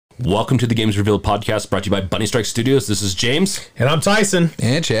Welcome to the Games Revealed podcast brought to you by Bunny Strike Studios. This is James. And I'm Tyson.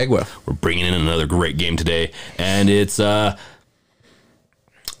 And Chagwa. We're bringing in another great game today. And it's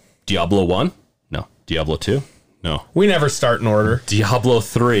Diablo 1? No. Diablo 2? No. We never start in order. Diablo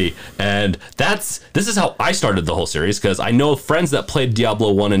 3. And this is how I started the whole series, because I know friends that played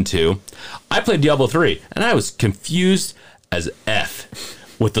Diablo 1 and 2. I played Diablo 3, and I was confused as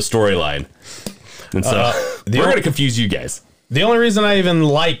F with the storyline. And so we're going to confuse you guys. The only reason I even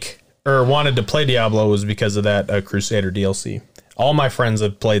wanted to play Diablo was because of that Crusader DLC. All my friends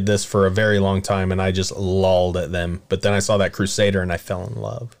have played this for a very long time, and I just lulled at them. But then I saw that Crusader, and I fell in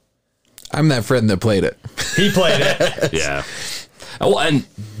love. I'm that friend that played it. He played it. Yeah. Well, and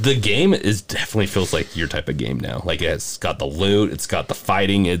the game definitely feels like your type of game now. Like, it's got the loot, it's got the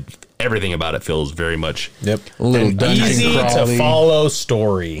fighting, everything about it feels very much. Yep. A little dungeon easy crawly. to follow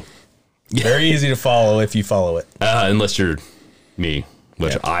story. Yeah. Very easy to follow if you follow it. Unless you're me,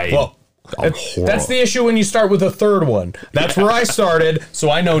 which I'm that's the issue when you start with a third one. That's where I started, so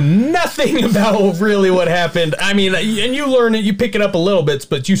I know nothing about really what happened. I mean, and you learn it, you pick it up a little bit,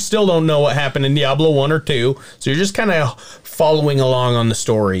 but you still don't know what happened in Diablo 1 or 2. So you're just kind of following along on the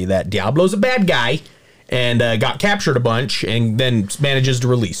story that Diablo's a bad guy and got captured a bunch and then manages to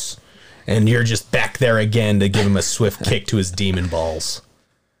release. And you're just back there again to give him a swift kick to his demon balls.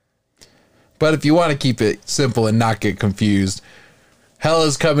 But if you want to keep it simple and not get confused, hell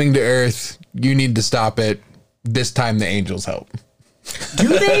is coming to Earth. You need to stop it. This time the angels help. Do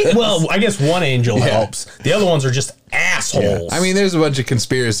they? Well, I guess one angel helps. The other ones are just assholes. Yeah. I mean, there's a bunch of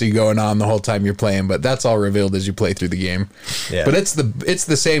conspiracy going on the whole time you're playing, but that's all revealed as you play through the game. Yeah. But it's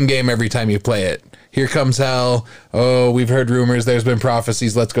the same game every time you play it. Here comes hell. Oh, we've heard rumors. There's been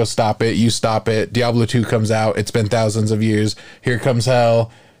prophecies. Let's go stop it. You stop it. Diablo 2 comes out. It's been thousands of years. Here comes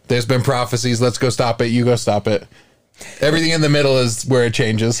hell. There's been prophecies. Let's go stop it. You go stop it. Everything in the middle is where it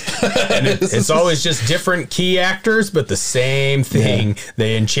changes. And it's always just different key actors, but the same thing. Yeah.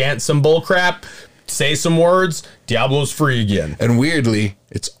 They enchant some bullcrap, say some words, Diablo's free again. And weirdly,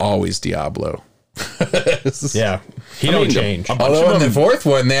 it's always Diablo. Yeah, he don't change. Although in the fourth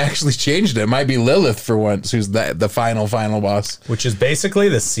one, they actually changed it. It might be Lilith for once, who's the final boss. Which is basically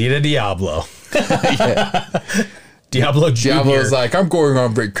the seed of Diablo. Diablo's like, I'm going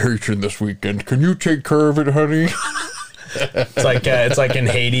on vacation this weekend. Can you take care of it, honey? It's like in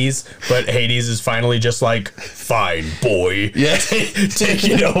Hades, but Hades is finally just like, fine, boy. Yeah, take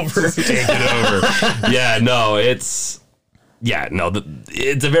it over. Take it over. Yeah, no, it's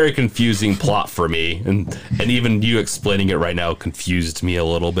a very confusing plot for me, and even you explaining it right now confused me a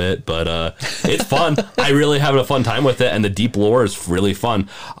little bit. But it's fun. I really having a fun time with it, and the deep lore is really fun.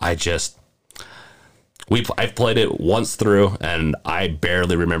 I've played it once through, and I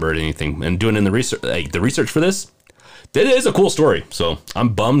barely remembered anything. And doing the research for this, it is a cool story. So I'm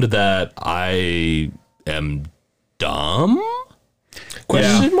bummed that I am dumb.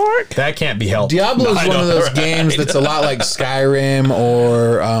 Question mark? That can't be helped. Diablo is one of those games that's a lot like Skyrim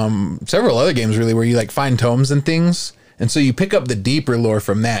or several other games really, where you like find tomes and things, and so you pick up the deeper lore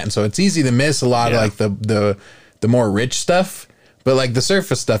from that, and so it's easy to miss a lot of like the more rich stuff. But, like, the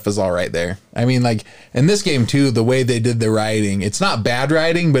surface stuff is all right there. I mean, like, in this game, too, the way they did the writing, it's not bad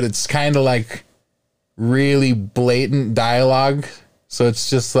writing, but it's kind of, like, really blatant dialogue. So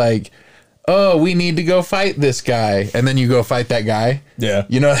it's just like, oh, we need to go fight this guy. And then you go fight that guy. Yeah.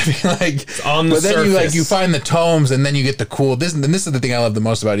 You know what I mean? Like, it's on the surface. Then you find the tomes, and then you get the cool... This is the thing I love the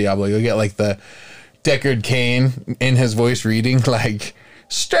most about Diablo. You'll get, like, the Deckard Cain in his voice reading, like,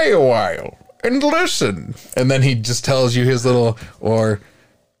 stay a while and listen, and then he just tells you his little, or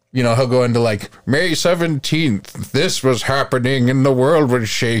he'll go into like, May 17th, this was happening and the world was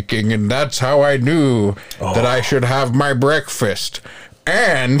shaking, and that's how I knew that I should have my breakfast,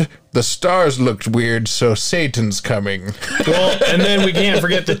 and the stars looked weird, so Satan's coming. Well, and then we can't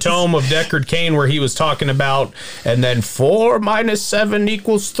forget the tome of Deckard Cain where he was talking about, and then 4 minus 7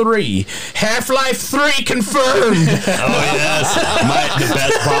 equals 3. Half-Life 3 confirmed. Oh, yes. The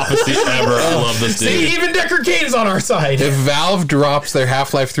best prophecy ever. I love this dude. See, even Deckard Cain is on our side. If Valve drops their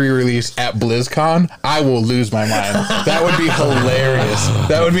Half-Life 3 release at BlizzCon, I will lose my mind. That would be hilarious.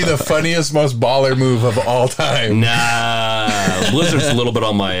 That would be the funniest, most baller move of all time. Nah. Blizzard's a little bit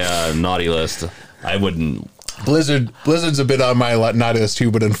on my naughty list. I wouldn't. Blizzard's a bit on my naughty list too,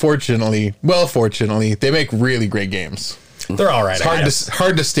 but fortunately, they make really great games. They're all right. It's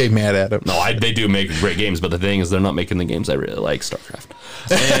hard to stay mad at them. No, they do make great games, but the thing is, they're not making the games I really like, StarCraft,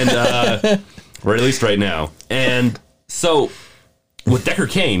 and or at least right now. And so with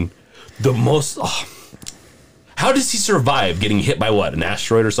Deckard Cain, the most how does he survive getting hit by what, an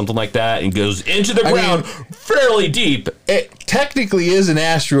asteroid or something like that, and goes into the ground fairly deep? It technically is an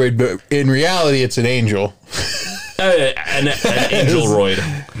asteroid, but in reality, it's an angel. An angelroid.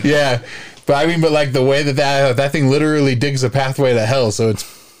 Yeah, but like the way that thing literally digs a pathway to hell, so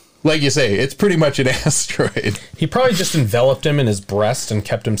it's like you say, it's pretty much an asteroid. He probably just enveloped him in his breast and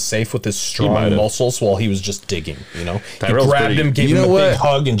kept him safe with his strong muscles while he was just digging, you know? He grabbed him, gave him a big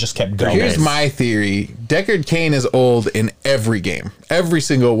hug, and just kept going. Here's my theory. Deckard Cain is old in every game. Every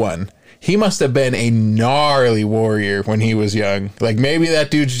single one. He must have been a gnarly warrior when he was young. Like, maybe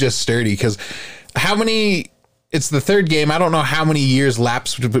that dude's just sturdy, because how many... It's the third game. I don't know how many years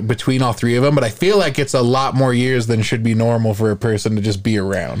lapsed between all three of them, but I feel like it's a lot more years than should be normal for a person to just be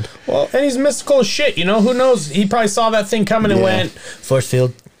around. Well, and he's mystical as shit, you know? Who knows? He probably saw that thing coming and went, force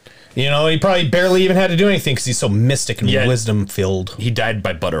field. You know, he probably barely even had to do anything because he's so mystic and wisdom-filled. He died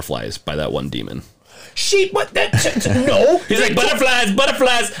by butterflies by that one demon. Sheep, what? No. He's like,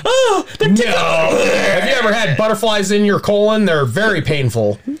 butterflies. Oh, they're no. Have you ever had butterflies in your colon? They're very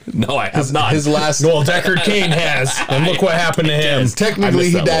painful. No, I have not. His last... Well, Deckard Cain has. And look what happened to him. Technically,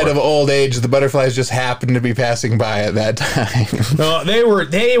 he died of old age. The butterflies just happened to be passing by at that time. No,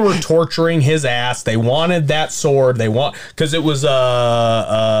 they were torturing his ass. They wanted that sword. Because it was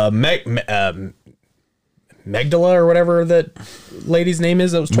Magdala or whatever that lady's name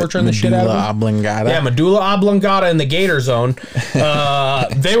is that was torturing the shit out of him. Oblongata. Yeah, Medulla Oblongata in the Gator Zone.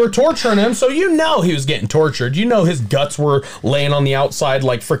 They were torturing him, so you know he was getting tortured. You know his guts were laying on the outside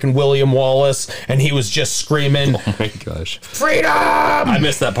like freaking William Wallace, and he was just screaming, "Oh my gosh, freedom!" I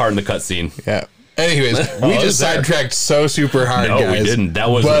missed that part in the cutscene. Yeah. Anyways, we just sidetracked so super hard, guys. No, we didn't. That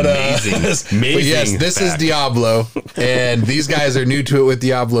was amazing. Amazing. But yes, this is Diablo, and these guys are new to it with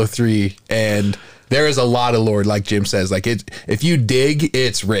Diablo 3, and there is a lot of lore, like Jim says. Like, if you dig,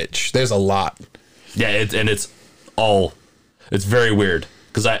 it's rich. There's a lot. Yeah, it's very weird.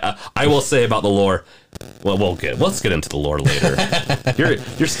 Because I will say about the lore. Well, let's get into the lore later.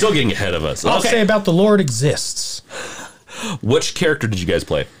 You're still getting ahead of us. I'll say about the Lord exists. Which character did you guys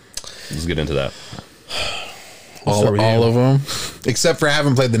play? Let's get into that. All of them, except for I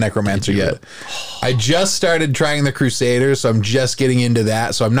haven't played the Necromancer yet. I just started trying the Crusader, so I'm just getting into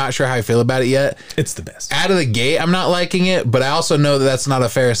that. So I'm not sure how I feel about it yet. It's the best. Out of the gate, I'm not liking it, but I also know that that's not a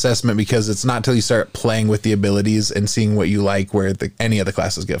fair assessment because it's not till you start playing with the abilities and seeing what you like where any of the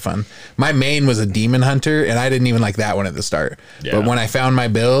classes get fun. My main was a Demon Hunter, and I didn't even like that one at the start. Yeah. But when I found my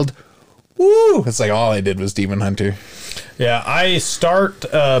build, woo! It's like all I did was Demon Hunter. Yeah, I start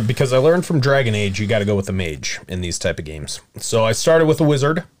because I learned from Dragon Age you got to go with the mage in these type of games. So I started with a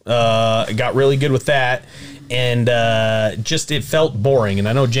wizard, got really good with that, and it felt boring. And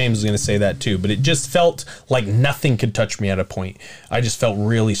I know James is going to say that too, but it just felt like nothing could touch me at a point. I just felt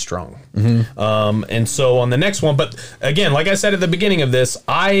really strong. Mm-hmm. And so on the next one, but again, like I said at the beginning of this,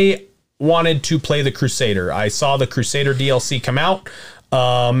 I wanted to play the Crusader. I saw the Crusader DLC come out.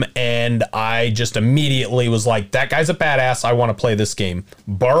 And I just immediately was like, that guy's a badass. I want to play this game.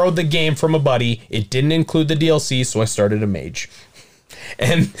 Borrowed the game from a buddy. It didn't include the DLC, so I started a mage.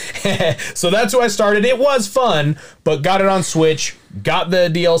 And so that's who I started. It was fun, but got it on Switch, got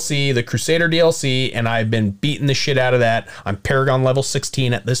the DLC, the Crusader DLC, and I've been beating the shit out of that. I'm Paragon level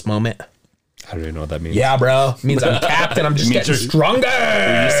 16 at this moment. I don't even know what that means. Yeah, bro. It means I'm captain. I'm just getting stronger.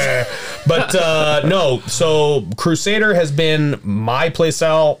 But no, so Crusader has been my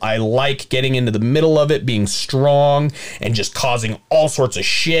playstyle. I like getting into the middle of it, being strong, and just causing all sorts of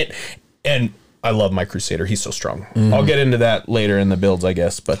shit. And I love my Crusader. He's so strong. Mm-hmm. I'll get into that later in the builds, I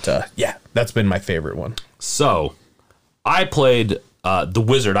guess. But yeah, that's been my favorite one. So I played the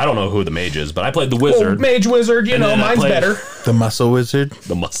wizard. I don't know who the mage is, but I played the wizard. Mage wizard, you know, mine's better. The muscle wizard.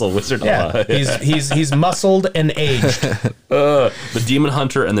 The muscle wizard. Yeah, he's muscled and aged. The demon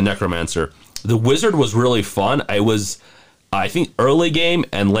hunter and the necromancer. The wizard was really fun. I think early game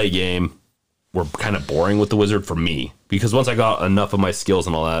and late game were kind of boring with the wizard for me because once I got enough of my skills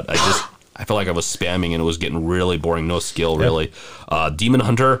and all that, I felt like I was spamming and it was getting really boring. No skill really. Demon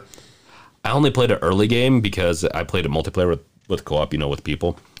hunter. I only played an early game because I played a multiplayer with co-op, with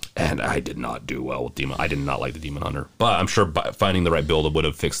people, and I did not do well with Demon. I did not like the Demon Hunter, but I'm sure finding the right build would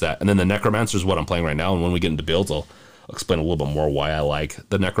have fixed that. And then the Necromancer is what I'm playing right now, and when we get into builds, I'll explain a little bit more why I like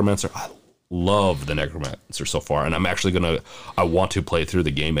the Necromancer. I love the Necromancer so far, and I'm actually I want to play through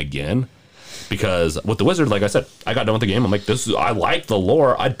the game again, because with the Wizard, like I said, I got done with the game. I'm like, I like the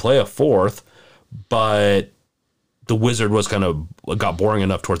lore. I'd play a fourth, but the wizard got boring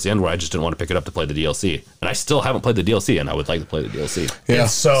enough towards the end where I just didn't want to pick it up to play the DLC. And I still haven't played the DLC, and I would like to play the DLC. Yeah,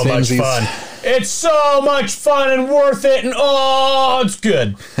 it's so much fun. It's so much fun and worth it, and oh, it's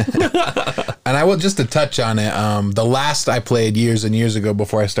good. And I will just to touch on it. The last I played years and years ago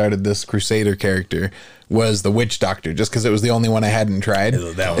before I started this Crusader character was the Witch Doctor, just because it was the only one I hadn't tried.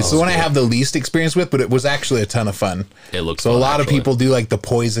 It's the one I have the least experience with, but it was actually a ton of fun. It looks so fun, a lot of people do like the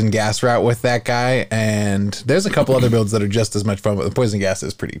poison gas route with that guy, and there's a couple other builds that are just as much fun, but the poison gas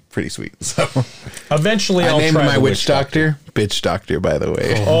is pretty sweet. So eventually, I I'll named try my the Witch Doctor Bitch Doctor, by the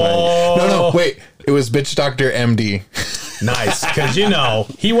way. Oh. No, wait. It was Bitch Doctor MD. Nice, because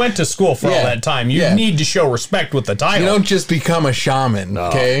he went to school for all that time. You need to show respect with the title. You don't just become a shaman,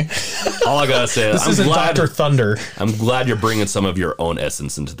 okay? All I gotta say is, this isn't Dr. Thunder. I'm glad you're bringing some of your own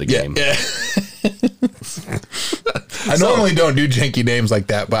essence into the game. Yeah. I normally don't do janky names like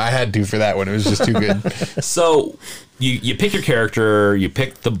that, but I had to for that one. It was just too good. So you pick your character, you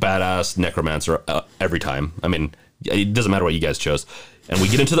pick the badass necromancer every time. I mean, it doesn't matter what you guys chose. And we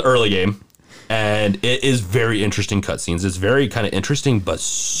get into the early game. And it is very interesting cutscenes. It's very kind of interesting, but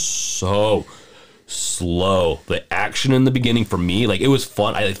so slow. The action in the beginning for me, like, it was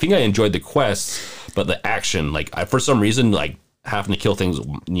fun. I think I enjoyed the quests, but the action, like, for some reason, like, having to kill things,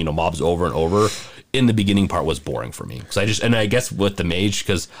 mobs over and over in the beginning part was boring for me. And I guess with the mage,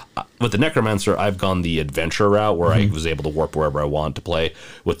 because with the necromancer, I've gone the adventure route where I was able to warp wherever I want to play.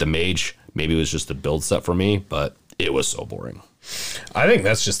 With the mage, maybe it was just the build set for me, but it was so boring. I think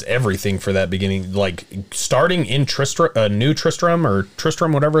that's just everything for that beginning. Like starting in New Tristram or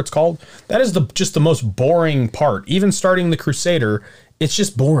Tristram, whatever it's called. That is just the most boring part. Even starting the Crusader, it's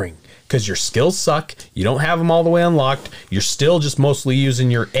just boring because your skills suck. You don't have them all the way unlocked. You're still just mostly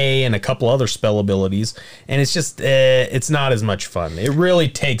using your A and a couple other spell abilities, and it's just it's not as much fun. It really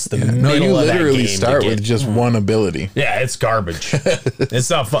takes the middle you of that literally game start with just one ability. Yeah, it's garbage.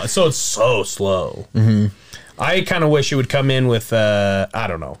 It's not fun. So it's so slow. Mm-hmm. I kind of wish it would come in with, I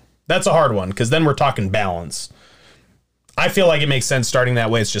don't know. That's a hard one, because then we're talking balance. I feel like it makes sense starting that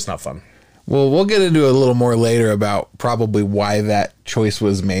way. It's just not fun. Well, we'll get into a little more later about probably why that choice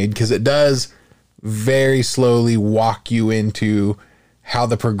was made, because it does very slowly walk you into how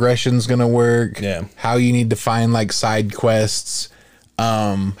the progression's going to work, how you need to find, like, side quests,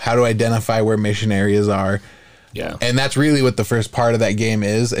 how to identify where mission areas are. Yeah. And that's really what the first part of that game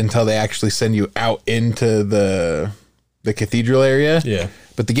is until they actually send you out into the cathedral area. Yeah.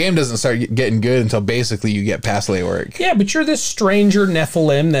 But the game doesn't start getting good until basically you get past Leoric. Yeah, but you're this stranger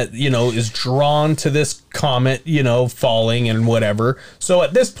Nephilim that, is drawn to this comet, falling and whatever. So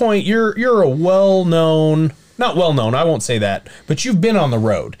at this point, you're a well-known... Not well-known, I won't say that, but you've been on the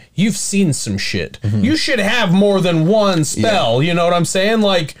road. You've seen some shit. Mm-hmm. You should have more than one spell, you know what I'm saying?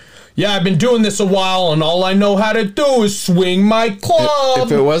 Like... Yeah, I've been doing this a while, and all I know how to do is swing my club.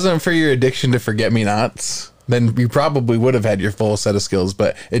 If it wasn't for your addiction to forget-me-nots, then you probably would have had your full set of skills.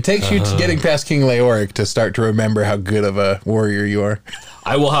 But it takes you to getting past King Leoric to start to remember how good of a warrior you are.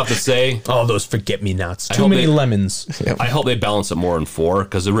 I will have to say... Oh, those forget-me-nots. Too many lemons. Yep. I hope they balance it more in 4,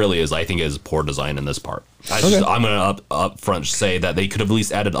 because it really is, I think, it is poor design in this part. I'm going to up front say that they could have at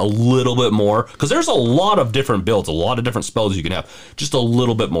least added a little bit more, because there's a lot of different builds, a lot of different spells you can have, just a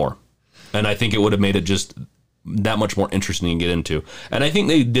little bit more. And I think it would have made it just that much more interesting to get into. And I think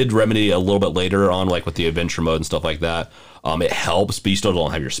they did remedy a little bit later on, like with the adventure mode and stuff like that. It helps, but you still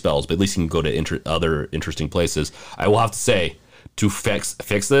don't have your spells, but at least you can go to other interesting places. I will have to say, to fix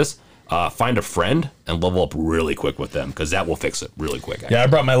this, find a friend and level up really quick with them, because that will fix it really quick. Yeah, I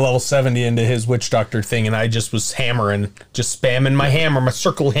brought my level 70 into his Witch Doctor thing, and I just was hammering, just spamming my hammer, my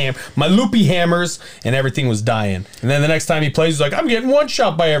circle hammer, my loopy hammers, and everything was dying. And then the next time he plays, he's like, I'm getting one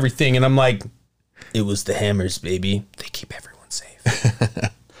shot by everything. And I'm like, it was the hammers, baby. They keep everyone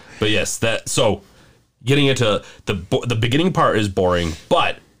safe. But yes, so getting into the beginning part is boring,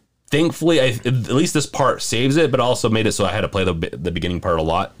 but thankfully, at least this part saves it, but also made it so I had to play the beginning part a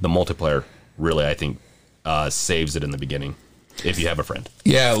lot. The multiplayer really, I think, saves it in the beginning if you have a friend.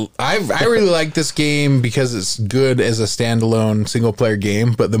 Yeah, I really like this game because it's good as a standalone single-player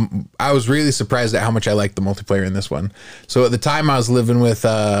game, but I was really surprised at how much I liked the multiplayer in this one. So at the time, I was living with,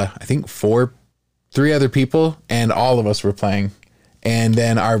 I think, 3 other people, and all of us were playing. And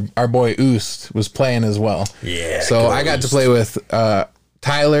then our boy Oost was playing as well. Yeah. So I got to play with...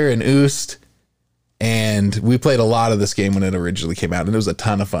 Tyler and Oost, and we played a lot of this game when it originally came out, and it was a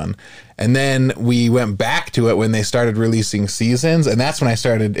ton of fun. And then we went back to it when they started releasing seasons, and that's when I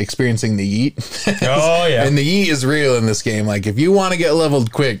started experiencing the yeet. Oh, yeah. And the yeet is real in this game. Like, if you want to get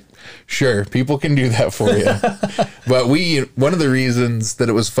leveled quick, sure, people can do that for you. But one of the reasons that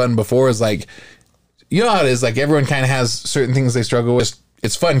it was fun before is, like, you know how it is, like, everyone kind of has certain things they struggle with.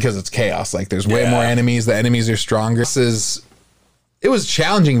 It's fun because it's chaos. Like, there's way more enemies. The enemies are stronger. This is it was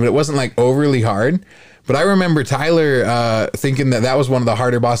challenging, but it wasn't like overly hard. But I remember Tyler thinking that was one of the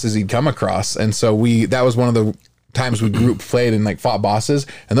harder bosses he'd come across, and so that was one of the times we group played and like fought bosses,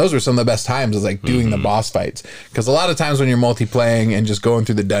 and those were some of the best times, is like doing the boss fights, because a lot of times when you're multiplaying and just going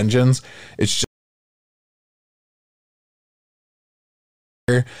through the dungeons, it's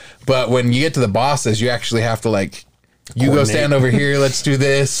just, but when you get to the bosses, you actually have to like, you go stand over here, let's do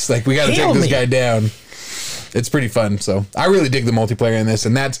this, like we got to take this guy down. It's pretty fun. So I really dig the multiplayer in this,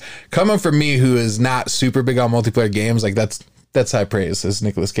 and that's coming from me, who is not super big on multiplayer games. Like that's high praise, as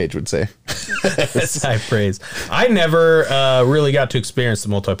Nicolas Cage would say. That's high praise. I never really got to experience the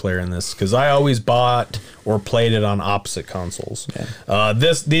multiplayer in this, because I always bought or played it on opposite consoles. Yeah. All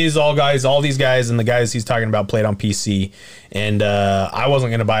these guys and the guys he's talking about played on PC, and I wasn't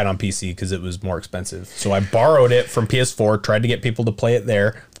going to buy it on PC because it was more expensive. So I borrowed it from PS4, tried to get people to play it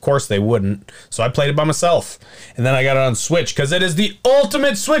there. Of course they wouldn't, so I played it by myself, and then I got it on Switch because it is the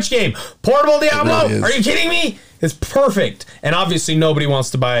ultimate Switch game. Portable Diablo? Really, are you kidding me? It's perfect, and obviously nobody wants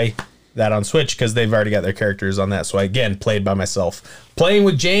to buy that on Switch because they've already got their characters on that. So I again played by myself. Playing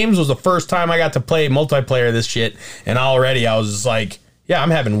with James was the first time I got to play multiplayer of this shit, and already I was just like, yeah, I'm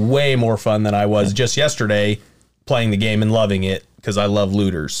having way more fun than I was just yesterday playing the game and loving it, because I love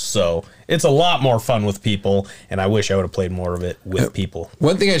looters. So it's a lot more fun with people, and I wish I would have played more of it with people.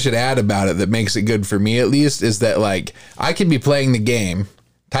 One thing I should add about it that makes it good for me, at least, is that like I can be playing the game.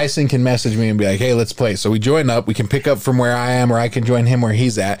 Tyson can message me and be like, hey, let's play. So we join up. We can pick up from where I am, or I can join him where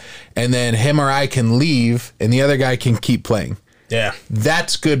he's at. And then him or I can leave, and the other guy can keep playing. Yeah.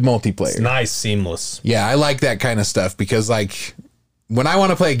 That's good multiplayer. It's nice, seamless. Yeah, I like that kind of stuff, because like when I want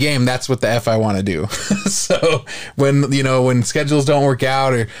to play a game, that's what the F I want to do. So when schedules don't work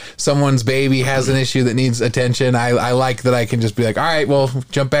out, or someone's baby has an issue that needs attention, I like that I can just be like, all right, well,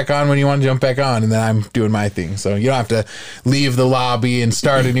 jump back on when you want to jump back on, and then I'm doing my thing. So you don't have to leave the lobby and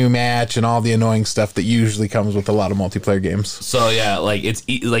start a new match and all the annoying stuff that usually comes with a lot of multiplayer games. So yeah, like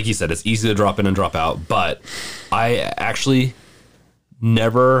like you said, it's easy to drop in and drop out, but I actually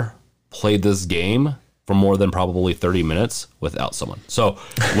never played this game for more than probably 30 minutes without someone. So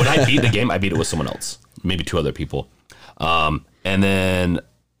when I beat the game, I beat it with someone else, maybe 2 other people. And then,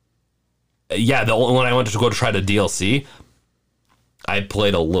 yeah, when I went to go to try the DLC, I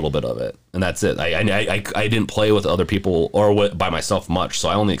played a little bit of it, and that's it. I didn't play with other people or by myself much, so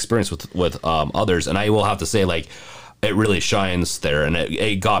I only experienced with others. And I will have to say, like, it really shines there, and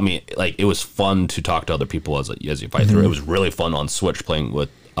it got me, like, it was fun to talk to other people as you fight through. It was really fun on Switch playing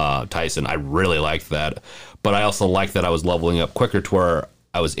with Tyson. I really liked that, but I also liked that I was leveling up quicker to where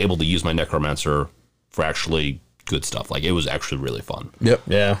I was able to use my Necromancer for actually good stuff. Like, it was actually really fun. Yep.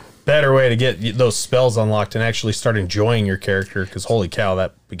 Yeah. Better way to get those spells unlocked and actually start enjoying your character, because holy cow,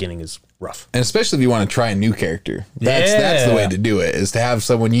 that beginning is rough. And especially if you want to try a new character. That's the way to do it, is to have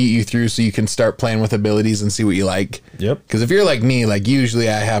someone yeet you through so you can start playing with abilities and see what you like. Yep. Because if you're like me, like usually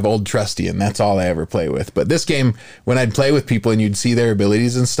I have old trusty and that's all I ever play with. But this game, when I'd play with people and you'd see their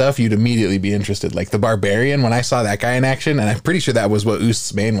abilities and stuff, you'd immediately be interested. Like the Barbarian, when I saw that guy in action, and I'm pretty sure that was what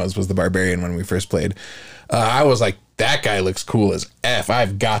Oost's main was the Barbarian when we first played. I was like, that guy looks cool as F.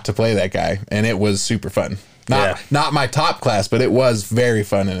 I've got to play that guy. And it was super fun. Not my top class, but it was very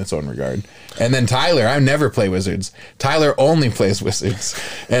fun in its own regard. And then Tyler, I never play wizards. Tyler only plays wizards.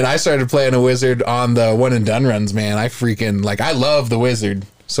 And I started playing a wizard on the one and done runs, man. I love the wizard.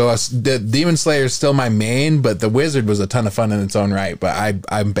 So the Demon Slayer is still my main, but the wizard was a ton of fun in its own right. But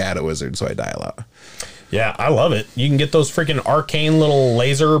I'm bad at wizards, so I die a lot. Yeah, I love it. You can get those freaking arcane little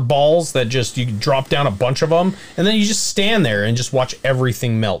laser balls that just, you can drop down a bunch of them, and then you just stand there and just watch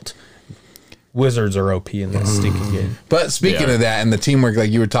everything melt. Wizards are OP in this stinking game. But speaking of that, and the teamwork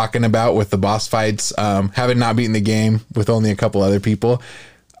like you were talking about with the boss fights, having not beaten the game with only a couple other people,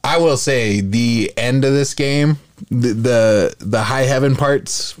 I will say the end of this game, the high heaven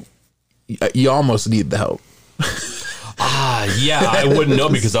parts, you almost need the help. Yeah, I wouldn't know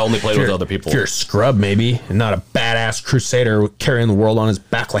because I only played with other people. If you're a scrub, maybe, and not a badass crusader carrying the world on his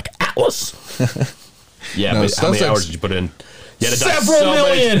back like Atlas. Yeah, but how many hours did you put in? Several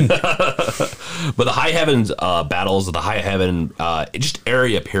million! But the high heavens battles, the high heaven just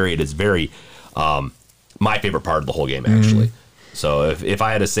area period is very my favorite part of the whole game, actually. So if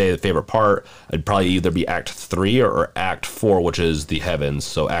I had to say the favorite part, it'd probably either be Act 3 or Act 4, which is the heavens.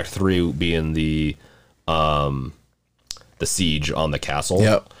 So Act 3 being the siege on the castle.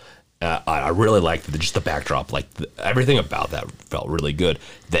 Yep. I really liked just the backdrop. Like everything about that felt really good.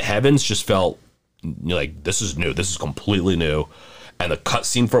 The heavens just felt like this is new. This is completely new. And the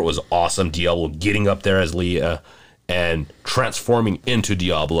cutscene for it was awesome. Diablo getting up there as Leah and transforming into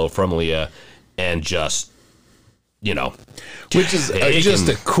Diablo from Leah and just you know, which is just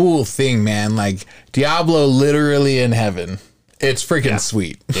a cool thing, man. Like Diablo, literally in heaven. It's freaking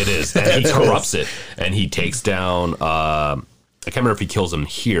sweet. It is. And he corrupts it, and he takes down. I can't remember if he kills him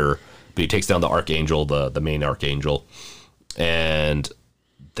here, but he takes down the archangel, the main archangel, and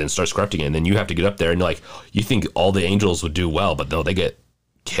then starts corrupting it. And then you have to get up there, and like you think all the angels would do well, but no, they get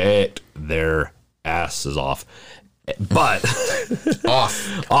kicked their asses off. But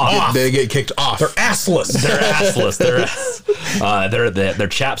off. They get kicked off. They're assless. They're assless. Their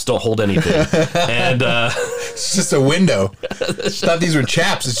chaps don't hold anything, and it's just a window. I thought these were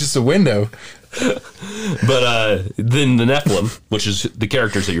chaps. It's just a window. But then the Nephilim, which is the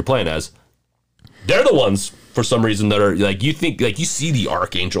characters that you're playing as, they're the ones for some reason that are like you think like you see the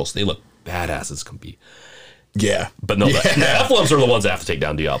archangels. They look badass as can be. Yeah, but no, the Nephilims are the ones that have to take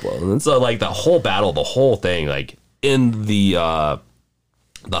down Diablo, and so like the whole battle, the whole thing, like. In the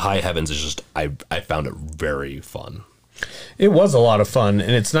high heavens is just I found it very fun. It was a lot of fun, and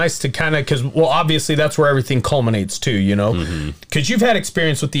it's nice to kind of because obviously that's where everything culminates too, you know, because you've had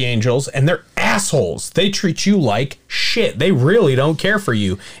experience with the angels and they're assholes. They treat you like shit. They really don't care for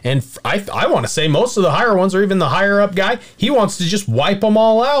you, and I want to say most of the higher ones, or even the higher up guy, he wants to just wipe them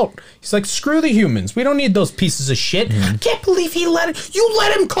all out. He's like, screw the humans. We don't need those pieces of shit. I can't believe you let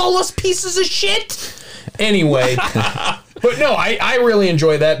him call us pieces of shit. Anyway, but no, I really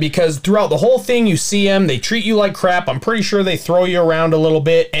enjoy that because throughout the whole thing, you see them, they treat you like crap. I'm pretty sure they throw you around a little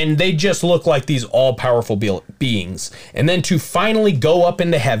bit, and they just look like these all-powerful beings. And then to finally go up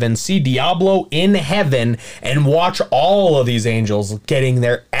into heaven, see Diablo in heaven, and watch all of these angels getting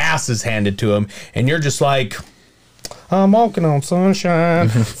their asses handed to them, and you're just like... I'm walking on sunshine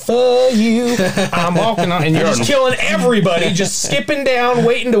for you. I'm walking on, and you're just killing everybody, just skipping down,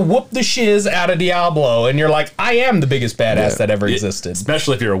 waiting to whoop the shiz out of Diablo. And you're like, I am the biggest badass that ever existed.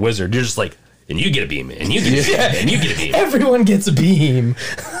 Especially if you're a wizard, you're just like, and you get a beam, and you get a beam, and you get a beam. Everyone gets a beam.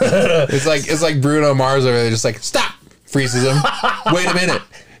 It's like Bruno Mars over there, just like stop, freezes him. Wait a minute.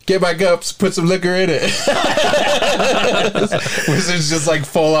 Get back up, put some liquor in it. Wizard's just like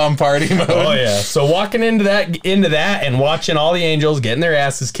full on party mode. Oh yeah. So walking into that and watching all the angels getting their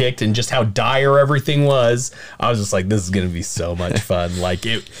asses kicked and just how dire everything was, I was just like, this is gonna be so much fun. Like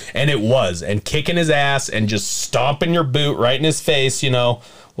it was. And kicking his ass and just stomping your boot right in his face, you know,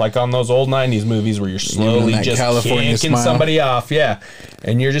 like on those old 90s movies where you're slowly just California kicking somebody off. Yeah.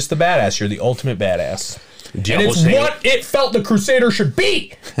 And you're just the badass. You're the ultimate badass. And it's what it felt the Crusader should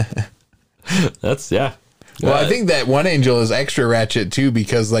be. That's, yeah. Well, I think that one angel is extra ratchet, too,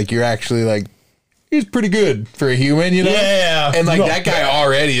 because, like, you're actually, like, he's pretty good for a human, you know? Yeah. And, like, that guy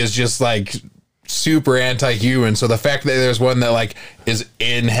already is just, like, super anti-human. So the fact that there's one that, like, is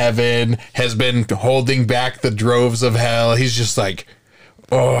in heaven, has been holding back the droves of hell, he's just like,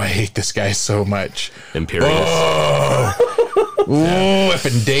 oh, I hate this guy so much. Imperious. Oh. Ooh,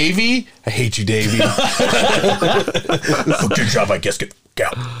 effing Davey. I hate you, Davey. Good job, I guess. Get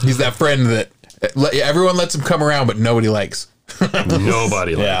out. He's that friend that everyone lets him come around, but nobody likes.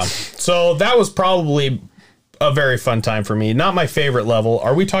 Nobody likes. Yeah. So that was probably a very fun time for me. Not my favorite level.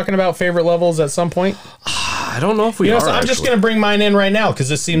 Are we talking about favorite levels at some point? I don't know if we are. So I'm just going to bring mine in right now because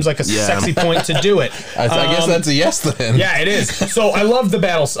this seems like a sexy point to do it. I guess that's a yes then. Yeah, it is. So I love the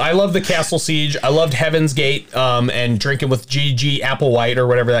battles. I love the Castle Siege. I loved Heaven's Gate and drinking with GG Applewhite or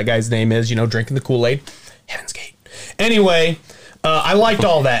whatever that guy's name is, you know, drinking the Kool-Aid. Heaven's Gate. Anyway, I liked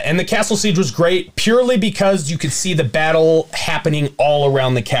all that. And the Castle Siege was great purely because you could see the battle happening all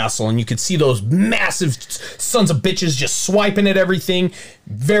around the castle. And you could see those massive sons of bitches just swiping at everything.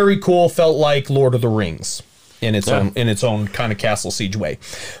 Very cool. Felt like Lord of the Rings. In its own kind of Castle Siege way.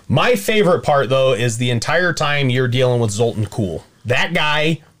 My favorite part, though, is the entire time you're dealing with Zoltan Kulle. That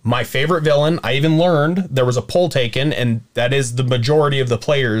guy, my favorite villain. I even learned there was a poll taken, and that is the majority of the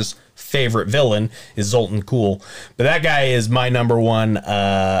players' favorite villain is Zoltan Kulle. But that guy is my number one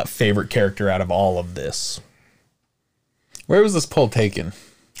favorite character out of all of this. Where was this poll taken?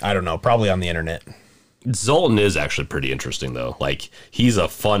 I don't know. Probably on the internet. Zoltan is actually pretty interesting, though. Like, he's a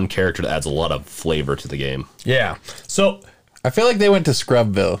fun character that adds a lot of flavor to the game. Yeah. So I feel like they went to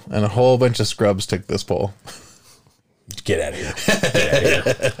Scrubville, and a whole bunch of scrubs took this poll. Get out of here. Get out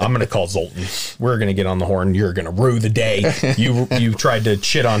of here. I'm going to call Zoltan. We're going to get on the horn. You're going to rue the day you tried to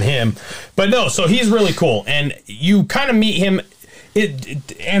shit on him. But no, so he's really cool. And you kind of meet him.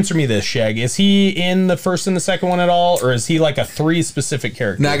 Answer me this, Shag. Is he in the first and the second one at all, or is he like a 3 specific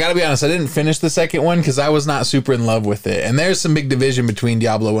character? No, I gotta be honest. I didn't finish the second one because I was not super in love with it, and there's some big division between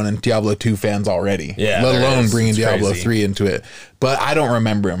Diablo 1 and Diablo 2 fans already. Yeah, let alone bringing Diablo 3 into it. but I don't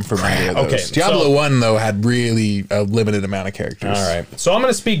remember him from either of those. Okay, Diablo so- 1, though, had really a limited amount of characters. All right. So I'm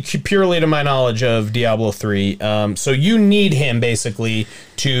going to speak purely to my knowledge of Diablo 3. So you need him, basically,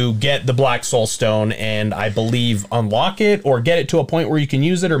 to get the Black Soul Stone and, I believe, unlock it or get it to a point where you can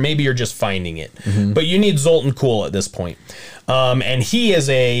use it, or maybe you're just finding it. But you need Zoltan Kulle at this point. And he is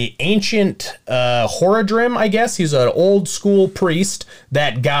a ancient Horadrim, I guess. He's an old school priest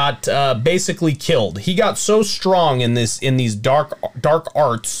that got basically killed. He got so strong in these dark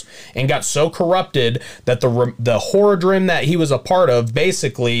arts and got so corrupted that the Horadrim that he was a part of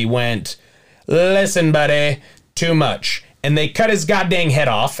basically went, listen, buddy, too much. And they cut his goddamn head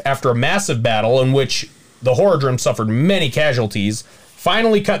off after a massive battle in which the Horadrim suffered many casualties.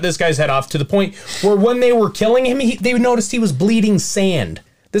 Finally cut this guy's head off to the point where when they were killing him, they noticed he was bleeding sand.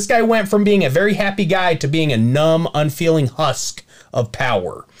 This guy went from being a very happy guy to being a numb, unfeeling husk of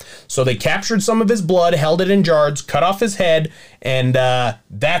power. So they captured some of his blood, held it in jars, cut off his head, and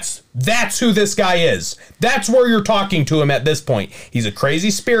that's who this guy is. That's where you're talking to him at this point. He's a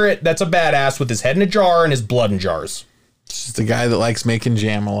crazy spirit that's a badass with his head in a jar and his blood in jars. Just a guy that likes making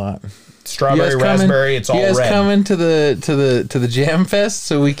jam a lot. Strawberry, raspberry, it's all red. You guys coming to the jam fest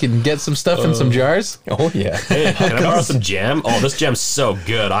so we can get some stuff in some jars? Oh yeah. Hey, can I borrow some jam? Oh, this jam's so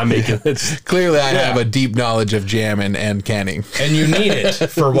good. I'm making it. Clearly, I have a deep knowledge of jam and canning, and you need it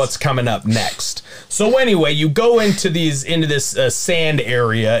for what's coming up next. So anyway, you go into this sand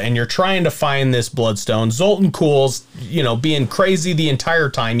area, and you're trying to find this bloodstone. Zoltan Kulle's, being crazy the entire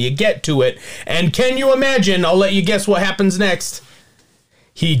time. You get to it, and can you imagine? I'll let you guess what happens next.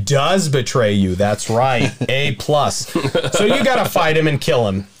 He does betray you. That's right. A+. So you got to fight him and kill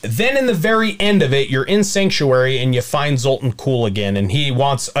him. Then in the very end of it, you're in Sanctuary and you find Zoltan Kulle again, and he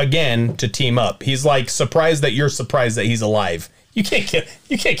wants again to team up. He's like surprised that you're surprised that he's alive. You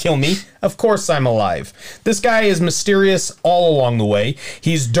can't kill me. Of course I'm alive. This guy is mysterious all along the way.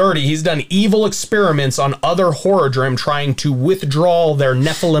 He's dirty. He's done evil experiments on other Horadrim trying to withdraw their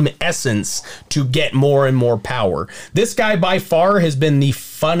Nephilim essence to get more and more power. This guy by far has been the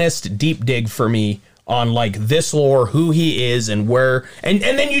funnest deep dig for me on like this lore, who he is and where, and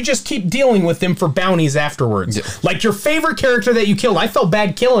then you just keep dealing with him for bounties afterwards. Yeah. Like your favorite character that you killed. I felt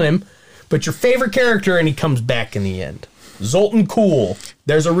bad killing him, but your favorite character, and he comes back in the end. Zoltan Kulle.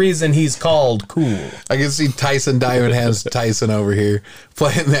 There's a reason he's called Cool. I can see Tyson Diamond Hands Tyson over here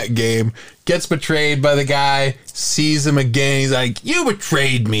playing that game. Gets betrayed by the guy. Sees him again. He's like, "You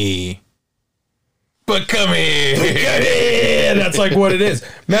betrayed me, but come here." Come here. That's like what it is.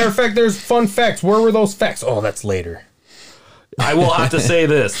 Matter of fact, there's fun facts. Where were those facts? Oh, that's later. I will have to say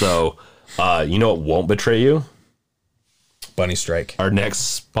this though. You know what won't betray you? Bunny Strike. Our next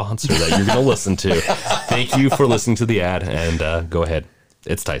sponsor that you're going to listen to. Thank you for listening to the ad, and go ahead.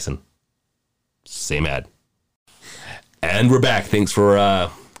 It's Tyson. Same ad. And we're back. Thanks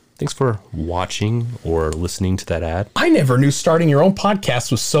for watching or listening to that ad. I never knew starting your own podcast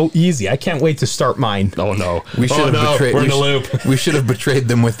was so easy. I can't wait to start mine. Oh no, we should have betrayed. We're in the loop. We should have betrayed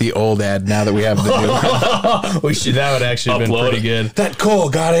them with the old ad. Now that we have the new one. We should. That would actually have been pretty good. That Cole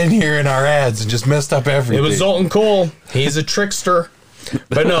got in here in our ads and just messed up everything. It was Zoltan Kulle. He's a trickster.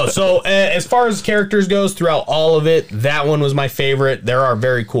 But no, so as far as characters goes throughout all of it, that one was my favorite. There are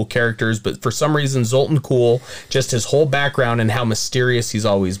very cool characters, but for some reason, Zoltan Kulle, just his whole background and how mysterious he's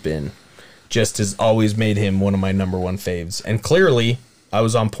always been, just has always made him one of my number one faves. And clearly, I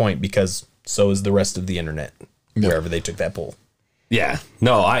was on point because so is the rest of the internet, wherever they took that poll. Yeah,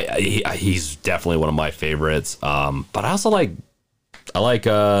 no, he's definitely one of my favorites. But I also like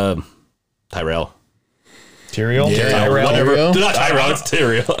Tyrell. Tyrael? Yeah, Tyrell? whatever. Not Tyrell, it's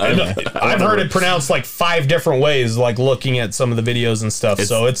Tyrael. I've heard it pronounced like 5 different ways, like looking at some of the videos and stuff.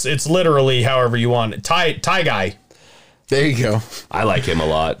 So it's literally however you want it. Ty guy. There you go. I like him a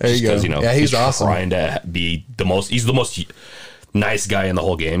lot. There you go. Yeah, he's awesome. Trying to be the most. He's the most nice guy in the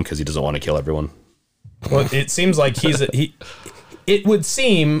whole game because he doesn't want to kill everyone. Well, it seems like it would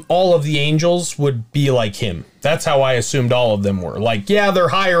seem all of the angels would be like him. That's how I assumed all of them were. Like, yeah, they're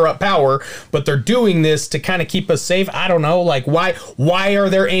higher up power, but they're doing this to kind of keep us safe. I don't know. Like, why are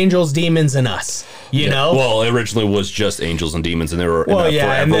there angels, demons, and us? You know? Well, it originally was just angels and demons, and they were in a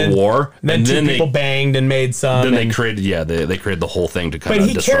forever war. Then two people banged and made some. Then they created, they created the whole thing to kind of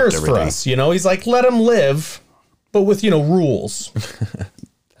disrupt cares everything. for us. You know, he's like, let them live, but with, rules.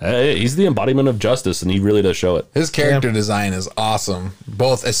 He's the embodiment of justice, and he really does show it. His character design is awesome,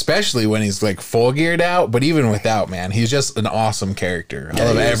 both especially when he's like full geared out, but even without, man, he's just an awesome character. I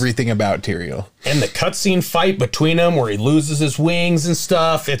love everything about Tyrael. And the cutscene fight between them, where he loses his wings and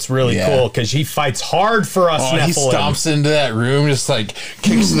stuff, it's really cool because he fights hard for us. He stomps into that room, just like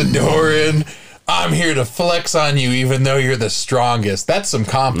kicks the door in. I'm here to flex on you even though you're the strongest. That's some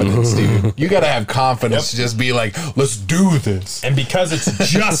confidence, dude. You got to have confidence to just be like, let's do this. And because it's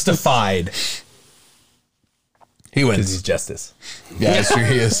justified, he wins. Because he's justice. Yeah, that's true.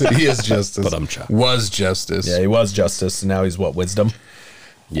 He is justice. But was justice. Yeah, he was justice. And now he's what? Wisdom?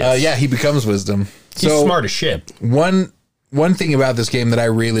 Yes. Yeah, he becomes wisdom. He's smart as shit. One thing about this game that I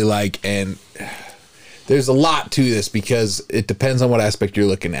really like, and there's a lot to this because it depends on what aspect you're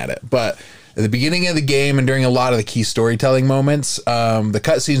looking at it. But at the beginning of the game and during a lot of the key storytelling moments, the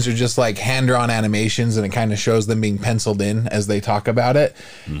cutscenes are just like hand-drawn animations, and it kind of shows them being penciled in as they talk about it.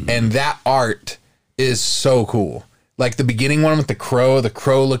 Mm-hmm. And that art is so cool. Like the beginning one with the crow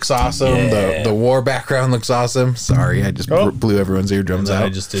looks awesome. Yeah. The war background looks awesome. Sorry, I just blew everyone's eardrums out. I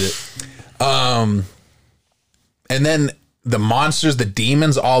just did it. And then the monsters, the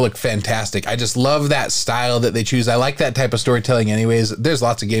demons all look fantastic. I just love that style that they choose. I like that type of storytelling anyways. There's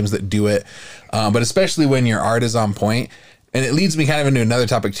lots of games that do it, but especially when your art is on point. And it leads me kind of into another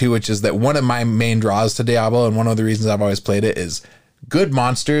topic too, which is that one of my main draws to Diablo, and one of the reasons I've always played it, is good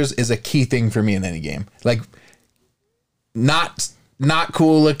monsters is a key thing for me in any game. Like not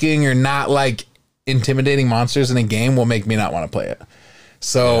cool looking or not like intimidating monsters in a game will make me not want to play it.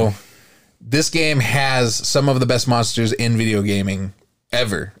 So this game has some of the best monsters in video gaming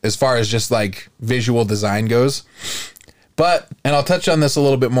ever, as far as just like visual design goes. But, and I'll touch on this a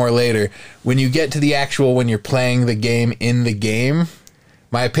little bit more later, when you get to the actual, when you're playing the game in the game,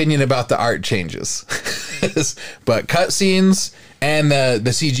 my opinion about the art changes. But cutscenes and the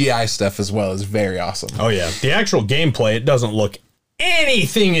CGI stuff as well is very awesome. Oh yeah, the actual gameplay, it doesn't look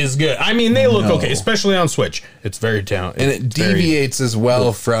anything is good. I mean, they look okay, especially on Switch. It's very talented. And it deviates as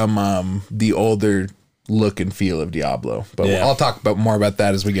well from the older look and feel of Diablo. But I'll talk more about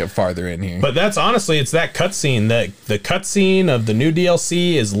that as we get farther in here. But that's honestly, it's that cutscene. The cutscene of the new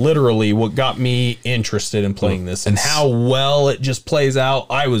DLC is literally what got me interested in playing this, and how well it just plays out.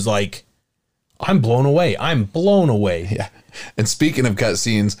 I was like, I'm blown away. Yeah. And speaking of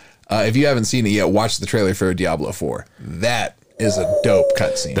cutscenes, if you haven't seen it yet, watch the trailer for Diablo 4. That is a dope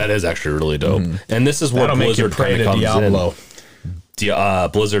cutscene. That is actually really dope. And this is where Blizzard kind of comes Diablo.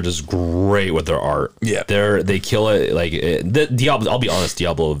 In. Blizzard is great with their art. Yeah, they kill it. Like Diablo. I'll be honest,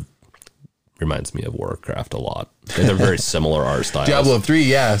 Diablo reminds me of Warcraft a lot. They're very similar art styles. Diablo 3,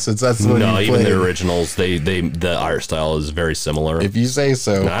 yeah. So that's the one. No, even the originals, the art style is very similar. If you say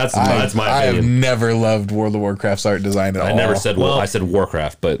so. No, that's my opinion. I have never loved World of Warcraft's art design at all. I never said I said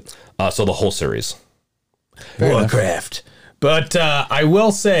Warcraft, but so the whole series. Warcraft. But I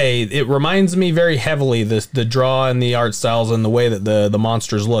will say it reminds me very heavily, the draw and the art styles and the way that the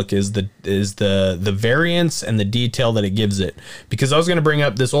monsters look is the variance and the detail that it gives it. Because I was going to bring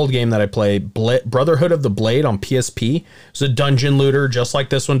up this old game that I play, Brotherhood of the Blade on PSP. It's a dungeon looter, just like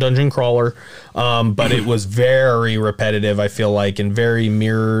this one, dungeon crawler. But it was very repetitive, I feel like, and very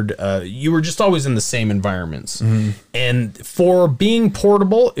mirrored. You were just always in the same environments. Mm-hmm. And for being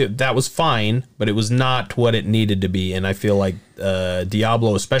portable, that was fine, but it was not what it needed to be. And I feel like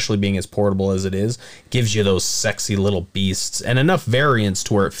Diablo, especially being as portable as it is, gives you those sexy little beasts and enough variance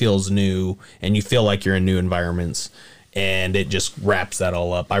to where it feels new and you feel like you're in new environments, and it just wraps that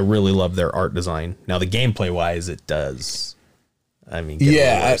all up. I really love their art design. Now, the gameplay wise, it does. I mean,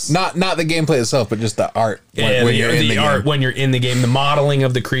 not the gameplay itself, but just the art. When you're in the game, the modeling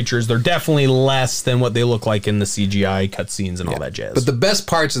of the creatures, they're definitely less than what they look like in the CGI cutscenes and all that jazz. But the best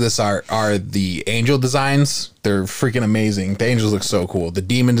parts of this art are the angel designs. They're freaking amazing. The angels look so cool. The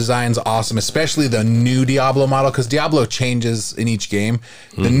demon designs, awesome, especially the new Diablo model, because Diablo changes in each game.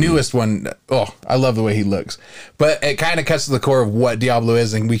 The newest one, I love the way he looks. But it kind of cuts to the core of what Diablo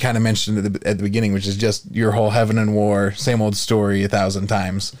is, and we kind of mentioned it at the beginning, which is just your whole heaven and war, same old story 1,000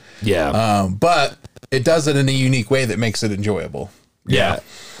 times. Yeah. But it does it in a unique way that makes it enjoyable. Yeah.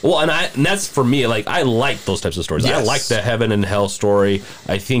 Well, and that's for me, like, I like those types of stories. Yes. I like the heaven and hell story.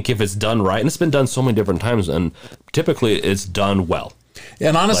 I think if it's done right, and it's been done so many different times, and typically it's done well. Yeah,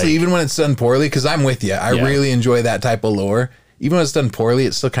 and honestly, even when it's done poorly, because I'm with you, I really enjoy that type of lore. Even when it's done poorly,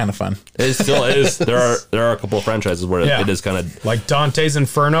 it's still kind of fun. It still is. There are a couple of franchises where it is kind of like Dante's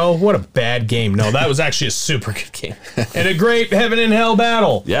Inferno. What a bad game! No, that was actually a super good game and a great heaven and hell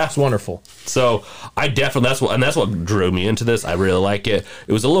battle. Yeah, it's wonderful. So I definitely that's what drew me into this. I really like it.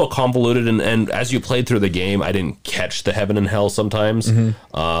 It was a little convoluted, and as you played through the game, I didn't catch the heaven and hell sometimes.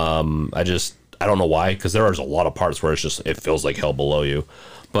 I don't know why, because there's a lot of parts where it feels like hell below you.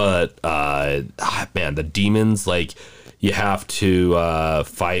 But man, the demons, like, you have to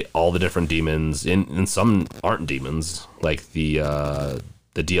fight all the different demons, and some aren't demons, like the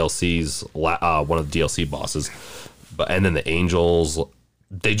DLC's one of the DLC bosses, and then the angels.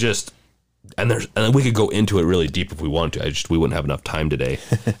 and we could go into it really deep if we want to. We wouldn't have enough time today,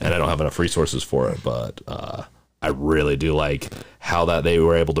 and I don't have enough resources for it. But I really do like how that they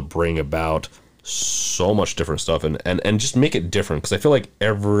were able to bring about so much different stuff and just make it different, because I feel like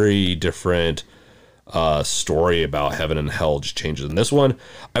every different story about heaven and hell just changes. In this one,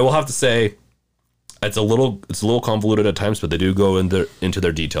 I will have to say it's a little convoluted at times, but they do go into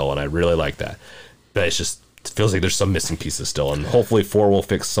their detail, and I really like that. But it feels like there's some missing pieces still, and hopefully 4 will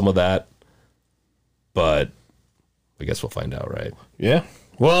fix some of that. But I guess we'll find out, right? Yeah.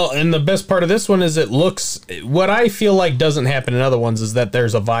 Well, and the best part of this one is what I feel like doesn't happen in other ones is that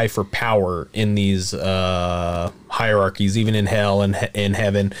there's a vie for power in these hierarchies, even in hell and in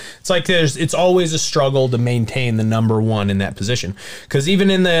heaven. It's like it's always a struggle to maintain the number one in that position. Because even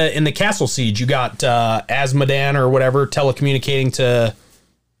in the castle siege, you got Asmodan or whatever telecommunicating to,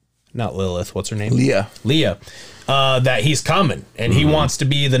 not Lilith, what's her name? Leah. That he's coming and he wants to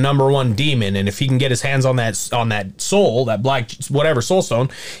be the number one demon, and if he can get his hands on that soul, that black whatever soul stone,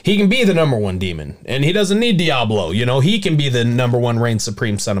 he can be the number one demon, and he doesn't need Diablo. He can be the number one reign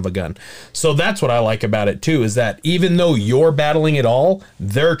supreme son of a gun. So that's what I like about it too, is that even though you're battling it all,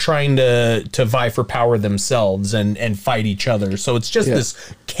 they're trying to vie for power themselves and fight each other. So it's just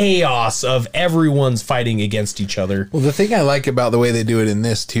this chaos of everyone's fighting against each other. Well, the thing I like about the way they do it in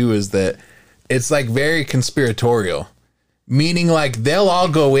this too is that it's like very conspiratorial, meaning like they'll all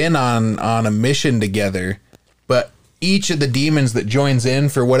go in on a mission together, but each of the demons that joins in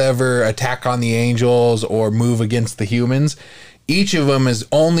for whatever attack on the angels or move against the humans, each of them is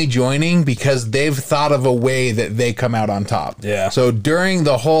only joining because they've thought of a way that they come out on top. Yeah. So during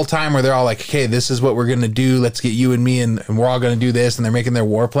the whole time where they're all like, okay, this is what we're going to do. Let's get you and me and we're all going to do this. And they're making their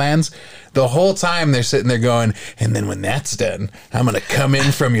war plans. The whole time they're sitting there going, and then when that's done, I'm going to come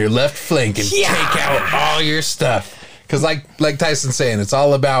in from your left flank and take out all your stuff. Because like Tyson's saying, it's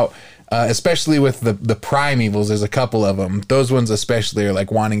all about, especially with the prime evils, there's a couple of them. Those ones especially are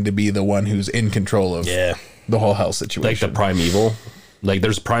like wanting to be the one who's in control of the whole hell situation. Like the prime evil. Like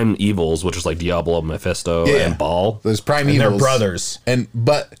there's prime evils, which is like Diablo, Mephisto, and Baal. There's prime and evils. They're brothers.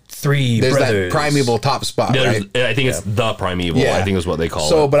 But there's brothers. that primeval top spot, right? I think it's the primeval. I think is what they call it.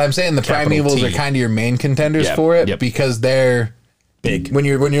 So, but I'm saying the Capital primevals T. are kind of your main contenders for it because they're big. When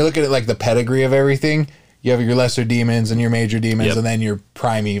you're looking at like the pedigree of everything, you have your lesser demons and your major demons, and then your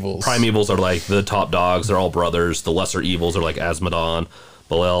primevals. Primevals are like the top dogs. They're all brothers. The lesser evils are like Asmodan,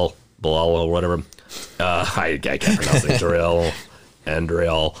 Belial, or whatever. I can't pronounce it. Jariel.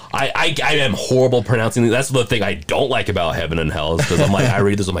 Andriel. I am horrible pronouncing. That's the thing I don't like about heaven and hell, is because I'm like, I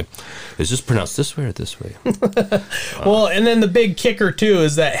read this, I'm like, is this pronounced this way or this way? Well, and then the big kicker too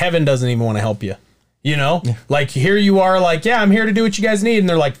is that heaven doesn't even want to help you. Like here you are, like, yeah, I'm here to do what you guys need, and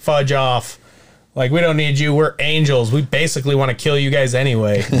they're like, fudge off. Like, we don't need you. We're angels. We basically want to kill you guys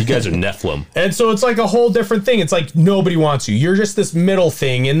anyway. You guys are Nephilim. And so it's like a whole different thing. It's like nobody wants you. You're just this middle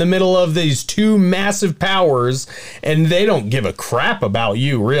thing in the middle of these two massive powers, and they don't give a crap about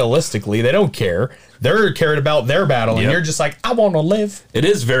you, realistically. They don't care. They're cared about their battle, and you're just like, I want to live. It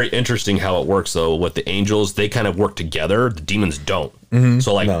is very interesting how it works, though, with the angels. They kind of work together. The demons don't.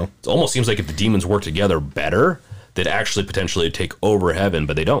 So, like, it almost seems like if the demons work together better, they'd actually potentially take over heaven,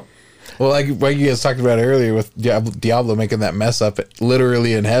 but they don't. Well, like you guys talked about earlier with Diablo making that mess up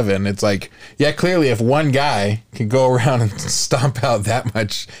literally in heaven, it's like, yeah, clearly if one guy can go around and stomp out that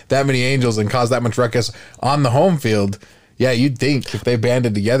many angels and cause that much ruckus on the home field, yeah, you'd think if they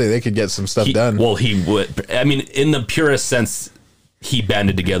banded together, they could get some stuff done. Well, he would. I mean, in the purest sense, he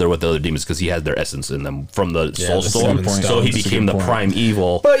banded together with the other demons because he had their essence in them from the soul stone. So he became the prime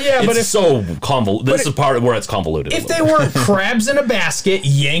evil. But yeah, but it's so convoluted. This is part where it's convoluted. If they weren't crabs in a basket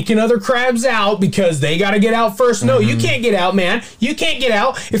yanking other crabs out because they got to get out first, no, you can't get out, man. You can't get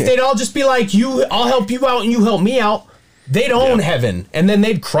out. If they'd all just be like, I'll help you out and you help me out, they'd own heaven, and then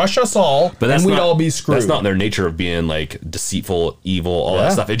they'd crush us all, and we'd all be screwed. That's not their nature of being like deceitful, evil, all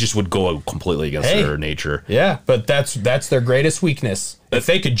that stuff. It just would go completely against their nature. Yeah, but that's their greatest weakness. If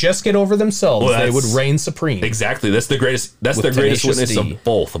they could just get over themselves, they would reign supreme. Exactly. That's the greatest. That's the greatest witness of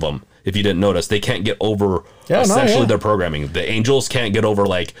both of them. If you didn't notice, they can't get over essentially their programming. The angels can't get over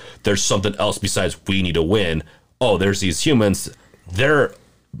like there's something else besides we need to win. Oh, there's these humans. They're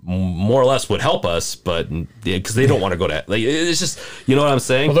more or less would help us, but because they don't want to go to, like, it's just, you know what I'm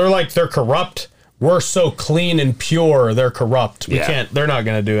saying? Well, they're corrupt. We're so clean and pure. They're corrupt. We can't. They're not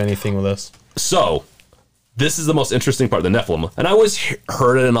going to do anything with us. So this is the most interesting part, the Nephilim, and I always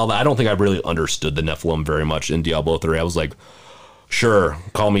heard it and all that. I don't think I really understood the Nephilim very much in Diablo 3. I was like, Sure,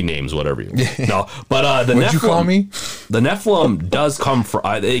 call me names, whatever you want. No, but the What'd you call me? The Nephilim does come from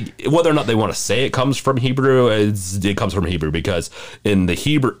whether or not they want to say it comes from Hebrew. It comes from Hebrew because in the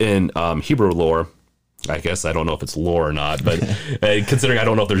Hebrew lore, I guess I don't know if it's lore or not, but considering I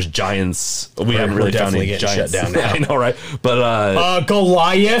don't know if there's giants, we haven't really found any giants. Shut down now. I know, right? But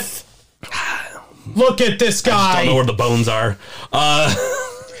Goliath. Look at this guy. I don't know where the bones are. But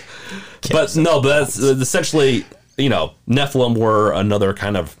that's essentially, Nephilim were another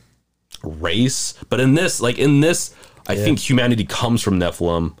kind of race. But in this, I think humanity comes from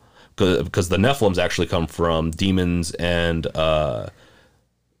Nephilim because the Nephilims actually come from demons and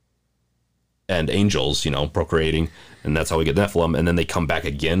angels, procreating, and that's how we get Nephilim. And then they come back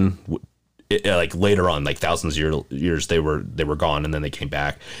again, later on, thousands of years they were gone, and then they came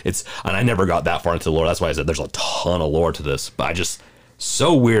back. And I never got that far into the lore. That's why I said there's a ton of lore to this. But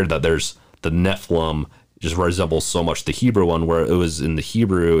so weird that there's the Nephilim just resembles so much the Hebrew one, where it was in the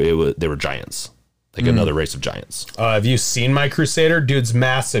Hebrew, they were giants, another race of giants. Have you seen my Crusader? Dude's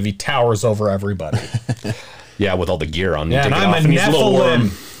massive. He towers over everybody. Yeah, with all the gear on. Yeah, and I'm a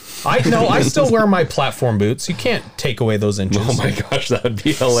Nephilim. I still wear my platform boots. You can't take away those inches. Oh my gosh, that would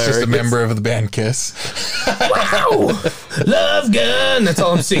be hilarious. Just a member of the band Kiss. Wow, love gun. That's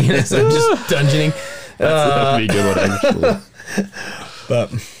all I'm singing. Is I'm just dungeoning. That would be a good one, actually.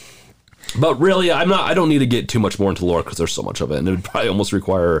 But really, I don't need to get too much more into lore because there's so much of it, and it would probably almost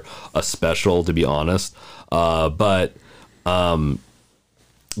require a special, to be honest. But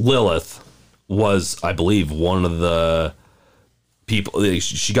Lilith was, I believe, one of the people.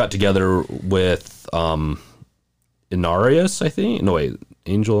 She got together with Inarius, I think. No, wait,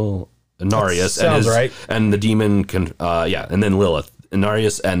 Angel Inarius. Sounds right. And the demon and then Lilith.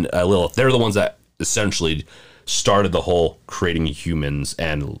 Inarius and Lilith. They're the ones that essentially started the whole creating humans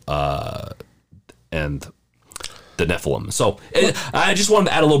and the Nephilim. So I just wanted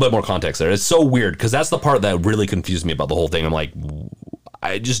to add a little bit more context there. It's so weird because that's the part that really confused me about the whole thing. I'm like,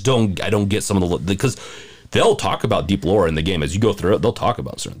 I don't get some of the, because they'll talk about deep lore in the game as you go through it. They'll talk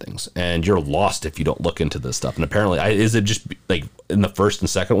about certain things, and you're lost if you don't look into this stuff. And apparently, is it just like in the first and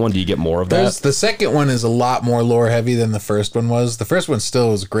second one? Do you get more of that? The second one is a lot more lore heavy than the first one was. The first one still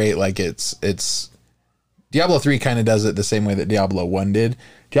was great. Like it's Diablo 3 kind of does it the same way that Diablo 1 did.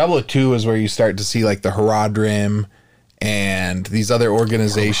 Diablo 2 is where you start to see like the Haradrim and these other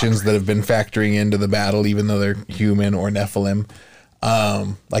organizations that have been factoring into the battle, even though they're human or Nephilim.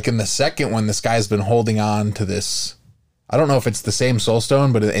 Like in the second one, this guy's been holding on to this. I don't know if it's the same soul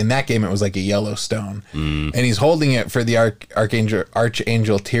stone, but in that game, it was like a yellow stone. And he's holding it for the Archangel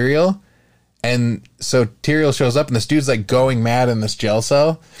Tyrael. And so Tyrael shows up and this dude's like going mad in this jail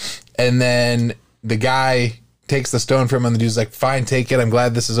cell. And then the guy takes the stone from him and the dude's like, fine, take it. I'm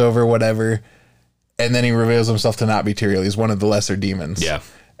glad this is over, whatever. And then he reveals himself to not be Tyrael. He's one of the lesser demons. Yeah.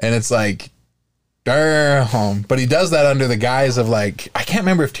 And it's like, darn. But he does that under the guise of like, I can't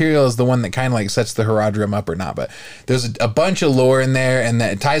remember if Tyrael is the one that kind of like sets the Haradrim up or not, but there's a bunch of lore in there, and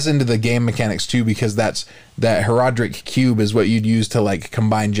that it ties into the game mechanics too, because that Haradric cube is what you'd use to like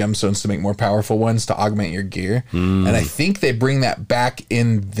combine gemstones to make more powerful ones to augment your gear. And I think they bring that back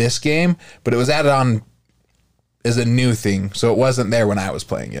in this game, but it was added on as a new thing, so it wasn't there when I was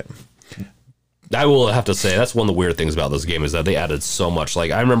playing it. I will have to say that's one of the weird things about this game is that they added so much.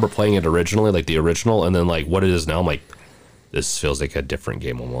 Like I remember playing it originally, like the original, and then like what it is now, I'm like, this feels like a different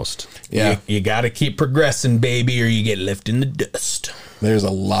game almost. Yeah, you got to keep progressing, baby, or you get left in the dust. There's a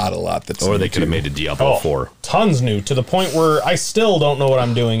lot that's or they could have made a Diablo 4. Tons new, to the point where I still don't know what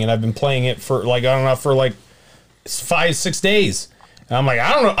I'm doing, and I've been playing it for like, I don't know, for like 5-6 days. And I'm like,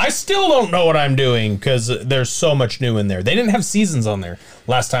 I don't know. I still don't know what I'm doing because there's so much new in there. They didn't have seasons on there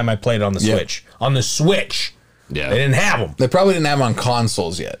last time I played on the Switch. On the Switch. Yeah. They didn't have them. They probably didn't have them on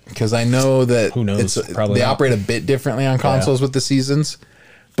consoles yet, because I know that who knows? They operate a bit differently on consoles with the seasons.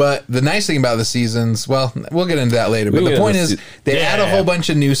 But the nice thing about the seasons, well, we'll get into that later. But the point is, they add a whole bunch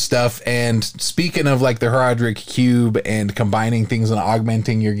of new stuff. And speaking of like the Haradric cube and combining things and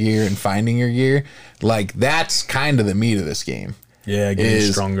augmenting your gear and finding your gear, like that's kind of the meat of this game. Yeah,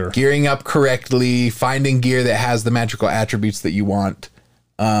 getting stronger. Gearing up correctly, finding gear that has the magical attributes that you want,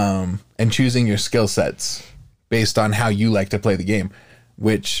 and choosing your skill sets based on how you like to play the game,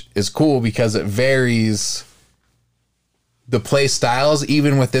 which is cool because it varies the play styles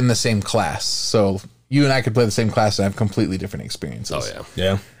even within the same class. So you and I could play the same class and have completely different experiences. Oh, yeah.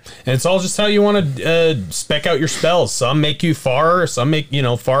 Yeah. And it's all just how you want to spec out your spells. Some make you far, some make,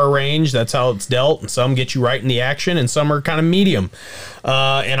 far range. That's how it's dealt. And some get you right in the action, and some are kind of medium.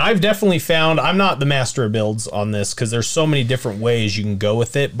 And I've definitely found, I'm not the master of builds on this because there's so many different ways you can go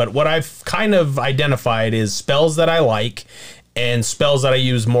with it. But what I've kind of identified is spells that I like and spells that I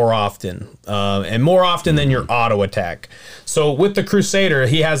use more often, and more often than your auto attack. So with the Crusader,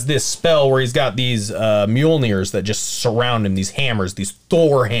 he has this spell where he's got these Mjolnirs that just surround him, these hammers, these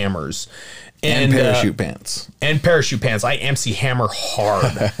Thor hammers. And parachute pants. And parachute pants. I MC hammer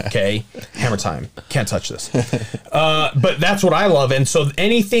hard. Okay. Hammer time. Can't touch this. But that's what I love. And so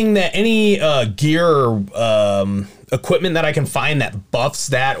any gear equipment that I can find that buffs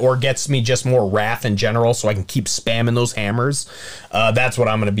that or gets me just more wrath in general so I can keep spamming those hammers, that's what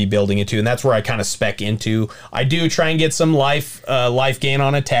I'm going to be building into. And that's where I kind of spec into. I do try and get some life gain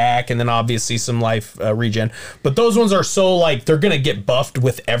on attack, and then obviously some life regen. But those ones are so like they're going to get buffed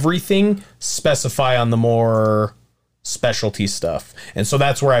with everything. Specify on the more specialty stuff. And so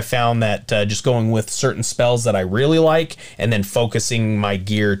that's where I found that just going with certain spells that I really like and then focusing my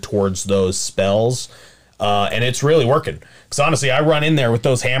gear towards those spells. And it's really working. Because honestly, I run in there with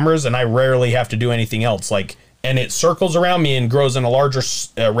those hammers and I rarely have to do anything else. And it circles around me and grows in a larger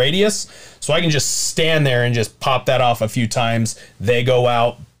radius. So I can just stand there and just pop that off a few times. They go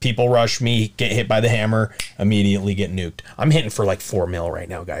out, people rush me, get hit by the hammer, immediately get nuked. I'm hitting for like 4 mil right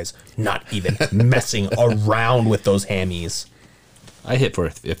now, guys. Not even messing around with those hammies. I hit for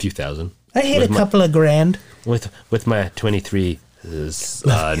a few thousand. I hit a couple of grand. With my 23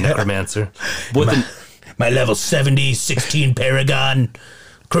 Necromancer. My level 70, 16 Paragon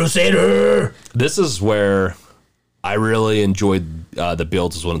Crusader. This is where I really enjoyed the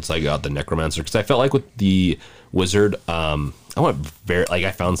builds is when it's like the Necromancer, because I felt like with the Wizard, I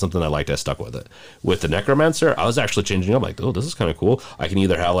found something I liked, I stuck with it. With the Necromancer, I was actually changing up, like, oh, this is kind of cool. I can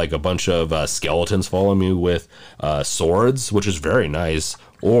either have like a bunch of skeletons follow me with swords, which is very nice,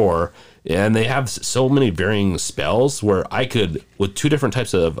 and they have so many varying spells where I could, with 2 different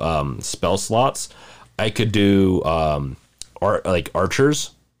types of spell slots, I could do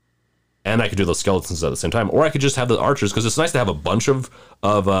archers, and I could do those skeletons at the same time, or I could just have the archers, because it's nice to have a bunch of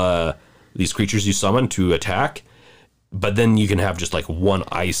these creatures you summon to attack, but then you can have just like one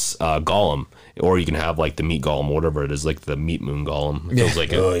ice golem, or you can have like the meat golem, whatever it is, like the meat moon golem. It feels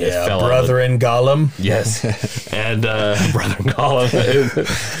like it fell Brethren golem. Yes, and Brethren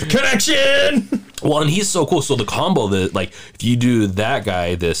golem connection. Well, and he's so cool. So the combo that, like, if you do that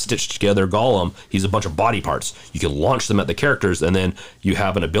guy, the stitched together golem, he's a bunch of body parts. You can launch them at the characters, and then you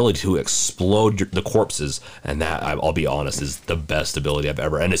have an ability to explode the corpses. And that, I'll be honest, is the best ability I've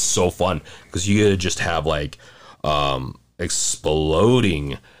ever. And it's so fun because you could just have like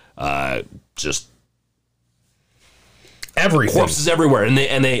exploding, just everything, corpses everywhere, and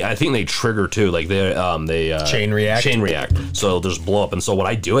they I think they trigger too, like they chain react. So there's blow up, and so when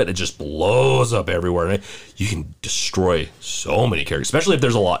I do it, it just blows up everywhere, and you can destroy so many characters, especially if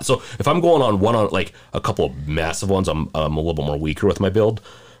there's a lot. So if I'm going on like a couple of massive ones, I'm a little bit more weaker with my build,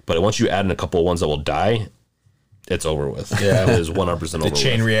 but once you add in a couple of ones that will die, it's over with. Yeah, it is 100% over with. The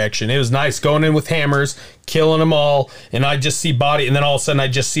chain reaction. It was nice going in with hammers, killing them all, and I just see body, and then all of a sudden I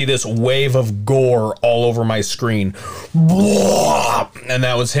just see this wave of gore all over my screen. And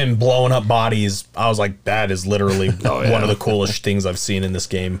that was him blowing up bodies. I was like, that is literally one of the coolest things I've seen in this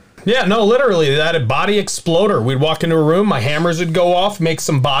game. Yeah, no, literally, that a body exploder. We'd walk into a room, my hammers would go off, make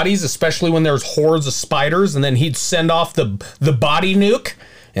some bodies, especially when there's hordes of spiders, and then he'd send off the body nuke.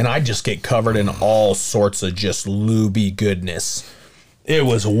 And I just get covered in all sorts of just looby goodness. It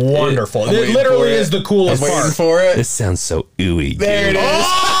was wonderful. It literally is the coolest part. I'm waiting for it. This sounds so ooey. There it is.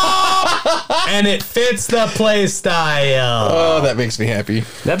 Oh! And it fits the play style. Oh, that makes me happy.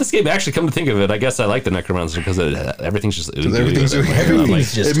 Now, this game, actually, come to think of it, I guess I like the Necromancer because everything's just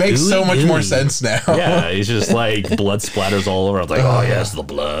ooey. It makes so much more sense now. Yeah, it's just like blood splatters all over. I was like, oh, yes, the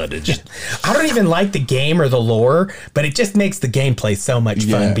blood. It just... I don't even like the game or the lore, but it just makes the gameplay so much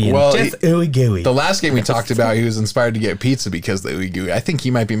fun being just ooey gooey. The last game we talked about, he was inspired to get pizza because of the ooey gooey. I think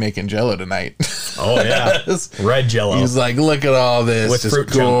he might be making Jello tonight. Oh, yeah. Red Jello. He's like, look at all this. With just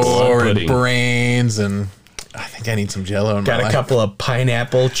fruit gore and brains, and I think I need some Jello in my life. Got a couple of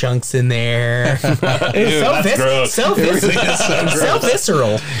pineapple chunks in there. It's so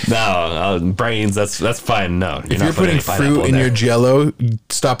visceral. No, brains, that's fine. No, if you're putting fruit in your Jello,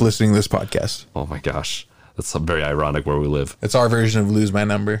 stop listening to this podcast. Oh my gosh. That's very ironic where we live. It's our version of Lose My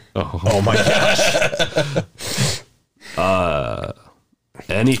Number. Oh my gosh.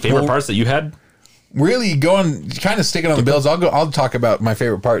 Any favorite parts that you had? Really kind of sticking on the builds. I'll talk about my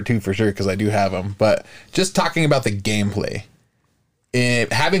favorite part too, for sure, because I do have them. But just talking about the gameplay,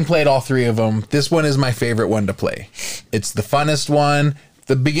 having played all 3 of them, this one is my favorite one to play. It's the funnest one.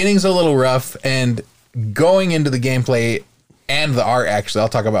 The beginning's a little rough, and going into the gameplay and the art, actually, I'll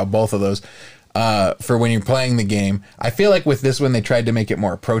talk about both of those. For when you're playing the game, I feel like with this one they tried to make it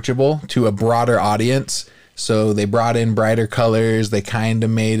more approachable to a broader audience. So they brought in brighter colors. They kind of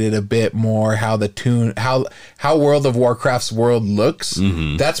made it a bit more how World of Warcraft's world looks.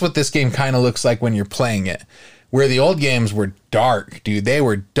 That's what this game kind of looks like when you're playing it. Where the old games were dark, dude. They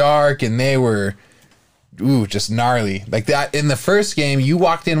were dark and they were just gnarly. Like that in the first game, you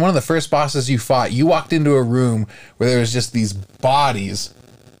walked in, one of the first bosses you fought, you walked into a room where there was just these bodies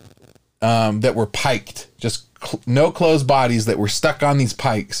that were piked, just no clothes bodies that were stuck on these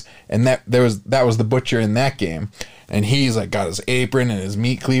pikes, and that was the butcher in that game, and he's like got his apron and his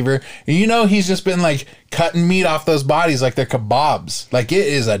meat cleaver, and he's just been like cutting meat off those bodies like they're kebabs. Like it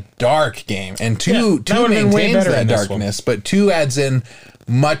is a dark game, and two maintains that darkness, but 2 adds in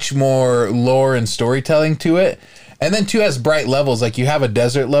much more lore and storytelling to it. And then 2 has bright levels, like you have a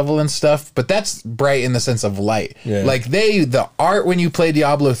desert level and stuff, but that's bright in the sense of light. Yeah. Like the art when you play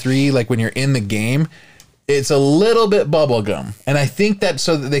Diablo 3, like when you're in the game, it's a little bit bubblegum. And I think that's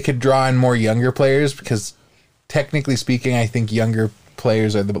so that they could draw in more younger players, because technically speaking, I think younger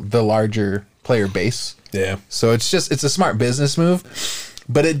players are the larger player base. Yeah. So it's a smart business move,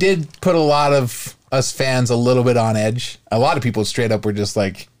 but it did put a lot of us fans a little bit on edge. A lot of people straight up were just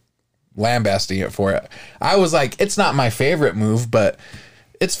like lambasting it for it. I was like, it's not my favorite move, but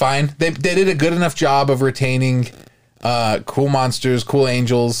it's fine. They did a good enough job of retaining cool monsters, cool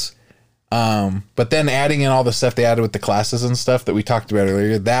angels, but then adding in all the stuff they added with the classes and stuff that we talked about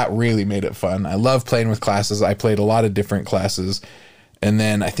earlier, that really made it fun. I love playing with classes. I played a lot of different classes, and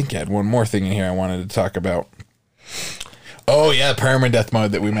then I think I had one more thing in here I wanted to talk about. Oh yeah, permadeath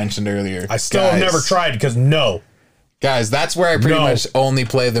mode that we mentioned earlier. I still have never tried, because Guys, that's where I pretty much only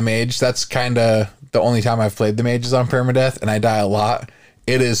play the mage. That's kind of the only time I've played the mage is on permadeath, and I die a lot.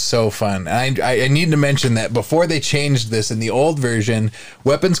 It is so fun. And I need to mention that before they changed this, in the old version,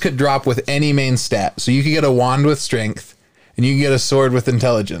 weapons could drop with any main stat. So you could get a wand with strength, and you can get a sword with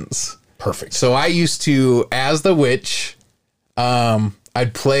intelligence. Perfect. So I used to, as the witch,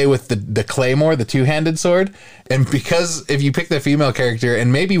 I'd play with the claymore, the 2-handed sword, and because if you pick the female character,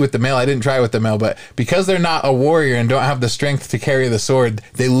 and maybe with the male, I didn't try with the male, but because they're not a warrior and don't have the strength to carry the sword,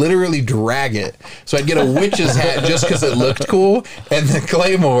 they literally drag it. So I'd get a witch's hat just because it looked cool, and the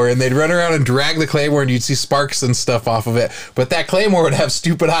claymore, and they'd run around and drag the claymore, and you'd see sparks and stuff off of it, but that claymore would have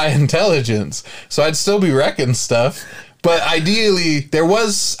stupid high intelligence, so I'd still be wrecking stuff. But ideally,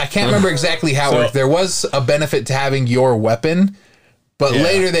 I can't remember exactly how it worked, there was a benefit to having your weapon. But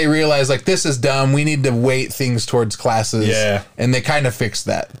later they realized, like, this is dumb. We need to weight things towards classes. Yeah. And they kind of fixed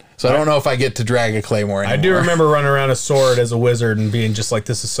that. So I don't know if I get to drag a claymore anymore. I do remember running around a sword as a wizard and being just like,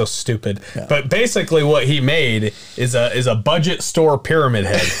 this is so stupid. Yeah. But basically what he made is a budget store pyramid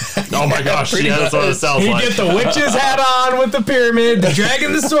head. Oh my gosh, yeah, that's what it sounds like. You get the witch's hat on with the pyramid,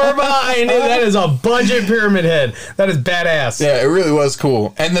 dragging the sword behind it. That is a budget pyramid head. That is badass. Yeah, it really was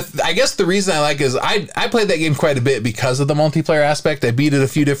cool. And I guess the reason I like is I played that game quite a bit because of the multiplayer aspect. I beat it a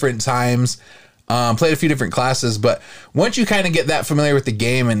few different times. Played a few different classes, but once you kind of get that familiar with the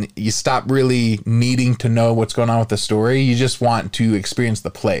game and you stop really needing to know what's going on with the story, you just want to experience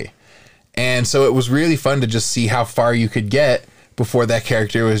the play. And so it was really fun to just see how far you could get before that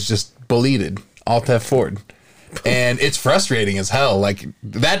character was just bullied, Alt F forward. And it's frustrating as hell. Like,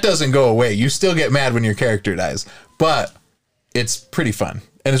 that doesn't go away. You still get mad when your character dies, but it's pretty fun.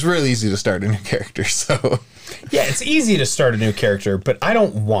 And it's really easy to start a new character, so... Yeah, it's easy to start a new character, but I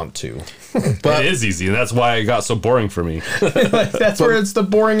don't want to. But it is easy, and that's why it got so boring for me. That's where it's the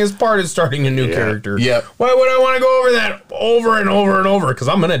boringest part, is starting a new character. Yeah. Why would I want to go over that over and over and over? Because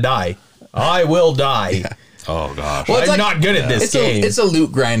I'm going to die. I will die. Yeah. Oh, gosh. Well, I'm not good at this game. It's a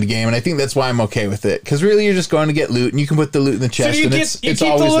loot grind game, and I think that's why I'm okay with it. Because really, you're just going to get loot, and you can put the loot in the chest, and it's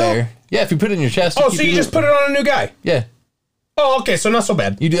always there. Yeah, if you put it in your chest. Oh, so you just put it on a new guy? Yeah. Oh, okay, so not so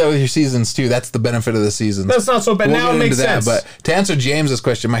bad. You do that with your seasons, too. That's the benefit of the seasons. That's not so bad. Now it makes sense. But to answer James's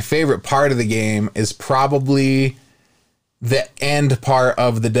question, my favorite part of the game is probably the end part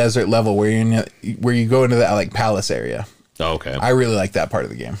of the desert level where you go into that like palace area. Oh, okay. I really like that part of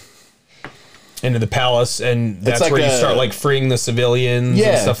the game. Into the palace, and that's like where you start like freeing the civilians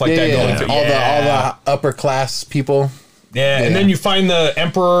and stuff like that. Going through. All the upper class people. Yeah, and then you find the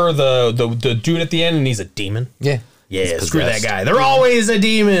emperor, the dude at the end, and he's a demon. Yeah. Yeah, screw that guy. They're always a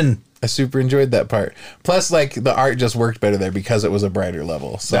demon. I super enjoyed that part. Plus, like, the art just worked better there because it was a brighter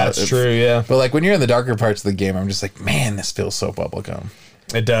level. So that's true, yeah. But, like, when you're in the darker parts of the game, I'm just like, man, this feels so bubblegum.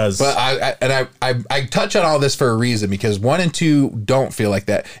 It does. But I touch on all this for a reason, because 1 and 2 don't feel like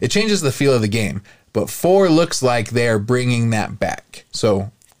that. It changes the feel of the game. But 4 looks like they're bringing that back. So,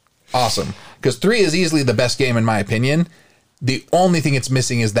 awesome. Because 3 is easily the best game, in my opinion. The only thing it's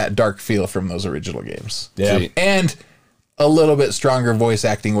missing is that dark feel from those original games. Yeah. And a little bit stronger voice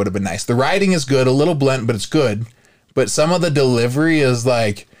acting would have been nice. The writing is good, a little blunt, but it's good. But some of the delivery is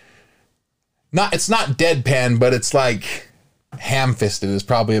like, it's not deadpan, but it's like ham-fisted is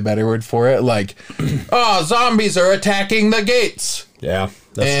probably a better word for it. Like, oh, zombies are attacking the gates. Yeah.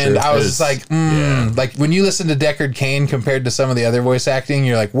 And I was just like, like when you listen to Deckard Cain compared to some of the other voice acting,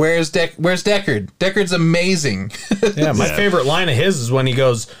 you're like, where's Deckard? Deckard's amazing. Yeah, my favorite line of his is when he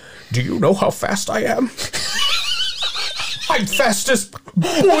goes, "Do you know how fast I am? I'm fastest,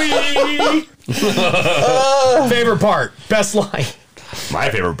 boy." Favorite part, best line. My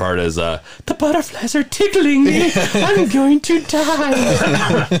favorite part is the butterflies are tickling me. I'm going to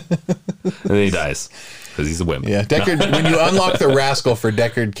die. And then he dies because he's a wimp. Yeah, Deckard. When you unlock the rascal for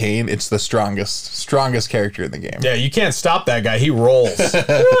Deckard Cain, it's the strongest character in the game. Yeah, you can't stop that guy. He rolls.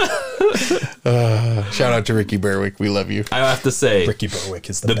 Shout out to Ricky Berwick. We love you. I have to say, Ricky Berwick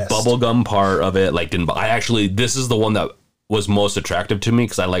is the best. bubblegum part of it, like, this is the one that was most attractive to me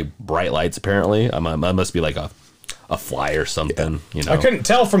because I like bright lights. Apparently, I must be like a fly or something. You know, I couldn't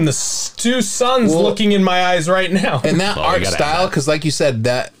tell from the two suns looking in my eyes right now. And that art style, because like you said,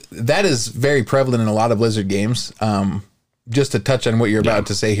 that is very prevalent in a lot of Blizzard games. Just to touch on what you're about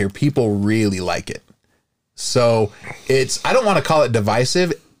to say here, people really like it. So I don't want to call it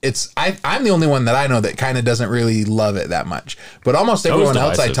divisive. I'm the only one that I know that kind of doesn't really love it that much. But almost everyone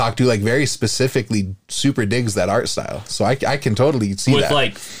else I talk to, like, very specifically super digs that art style. So I can totally see that. With,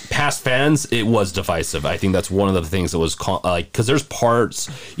 like, past fans, it was divisive. I think that's one of the things that was, like, because there's parts,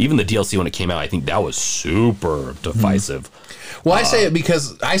 even the DLC when it came out, I think that was super divisive. Well, I say it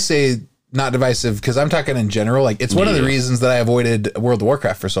because I say not divisive because I'm talking in general. Like, it's one of the reasons that I avoided World of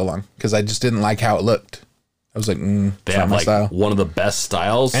Warcraft for so long because I just didn't like how it looked. I was like, they have like style. One of the best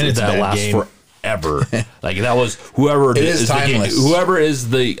styles and that lasts forever. Like that was whoever is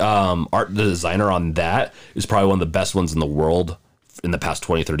the art designer on that is probably one of the best ones in the world in the past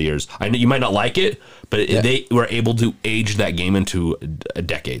 20, 30 years. I know you might not like it, but they were able to age that game into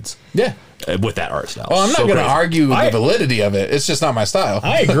decades. Yeah. With that art style. Well, I'm not going to argue the validity of it. It's just not my style.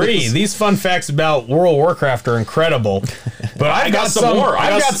 I agree. These fun facts about World of Warcraft are incredible. But I've got some more.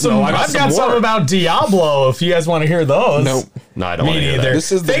 I've got some about Diablo if you guys want to hear those. Nope. No, I don't want to hear that.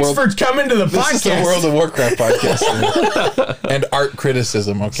 Thanks for coming to the podcast. This is the World of Warcraft podcast. And art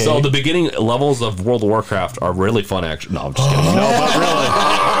criticism, okay? So the beginning levels of World of Warcraft are really fun, actually. No, I'm just kidding. No, but really.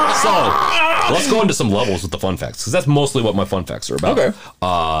 So let's go into some levels with the fun facts, because that's mostly what my fun facts are about.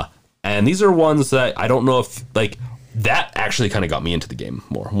 Okay. And these are ones that I don't know if, like, that actually kind of got me into the game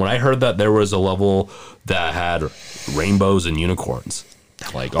more. When I heard that there was a level that had rainbows and unicorns.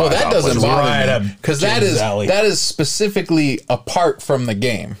 Like, that doesn't bother me. Because that is specifically apart from the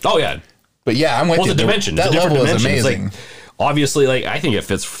game. Oh, yeah. But yeah, I'm with you. Well, the dimension. That level is amazing. Like, obviously, like, I think it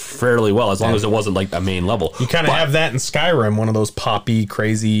fits fairly well as long as it wasn't, like, a main level. You kind of have that in Skyrim, one of those poppy,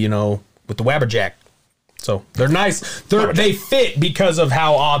 crazy, you know, with the Wabberjack. So they're nice. They fit because of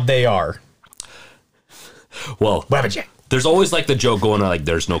how odd they are. Well, there's always like the joke going on, like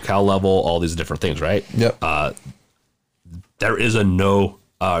there's no cow level, all these different things, right? Yep. There is a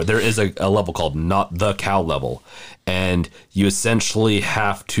level called not the cow level, and you essentially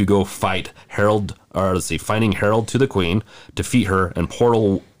have to go fight finding Herald to the Queen, defeat her, and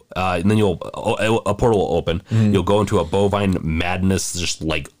portal. And then a portal will open. Mm-hmm. You'll go into a bovine madness, just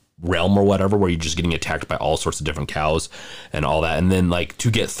like realm or whatever, where you're just getting attacked by all sorts of different cows and all that. And then, like, to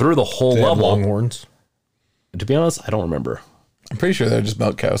get through the whole level, longhorns. To be honest, I don't remember. I'm pretty sure they're just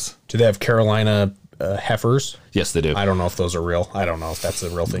milk cows. Do they have Carolina heifers? Yes, they do. I don't know if those are real. I don't know if that's a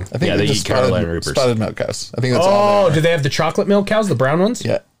real thing. I think they eat Carolina Reapers. Spotted milk cows. I think that's all. Oh, do they have the chocolate milk cows, the brown ones?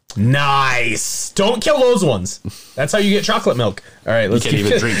 Yeah. Nice. Don't kill those ones. That's how you get chocolate milk. All right, let's you can't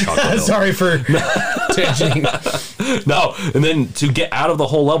even drink chocolate milk. Sorry for tangent. No, and then to get out of the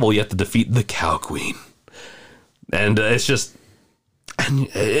whole level, you have to defeat the Cow Queen, and it's just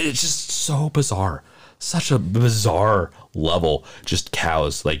so bizarre. Such a bizarre level. Just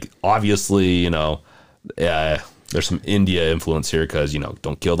cows. Like, obviously, you know, there's some India influence here because, you know,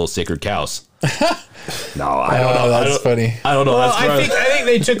 don't kill those sacred cows. No, I don't know. That's funny. I don't know. Well, I think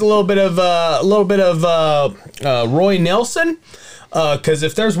they took a little bit of Roy Nelson, because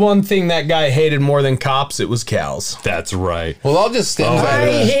if there's one thing that guy hated more than cops, it was cows. That's right. Well, I'll just stems out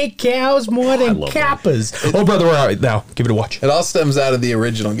I hate cows more than coppers. Oh, brother, where are you now? Give it a watch. It all stems out of the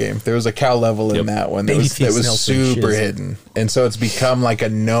original game. There was a cow level in that one that was super hidden, and so it's become like a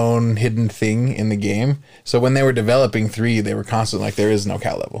known hidden thing in the game. So when they were developing 3, they were constantly like, there is no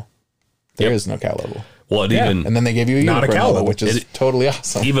cow level. There is no cow level. Well, and then they gave you a unicorn level, which is totally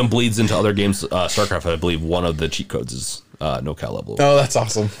awesome. Even bleeds into other games. StarCraft, I believe, one of the cheat codes is no cow level. Oh, that's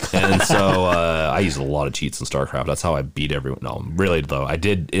awesome. And so I used a lot of cheats in StarCraft. That's how I beat everyone. No, really though, I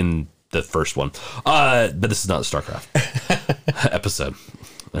did in the first one. But this is not a StarCraft episode.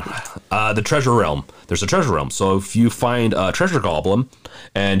 The treasure realm. There's a treasure realm. So if you find a treasure goblin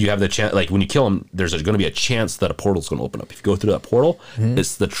and you have the chance, like when you kill him, there's going to be a chance that a portal's going to open up. If you go through that portal,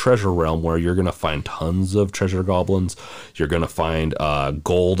 it's the treasure realm where you're going to find tons of treasure goblins. You're going to find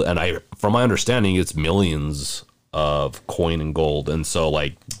gold, and from my understanding, it's millions of coin and gold. And so,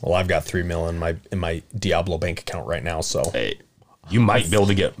 like, well, I've got 3 mil in my Diablo bank account right now. So hey, you might be able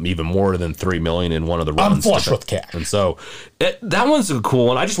to get even more than 3 million in one of the runs. I'm flush with cash. And so that one's a cool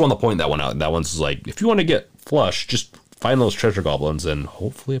one. I just want to point that one out. That one's like, if you want to get flush, just find those treasure goblins and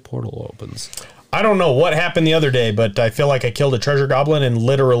hopefully a portal opens. I don't know what happened the other day, but I feel like I killed a treasure goblin and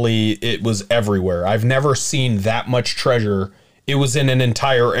literally it was everywhere. I've never seen that much treasure. It was in an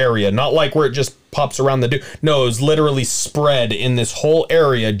entire area, not like where it just pops around the dude. No, it was literally spread in this whole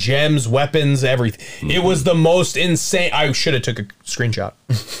area, gems, weapons, everything. It was the most insane. I should have took a screenshot.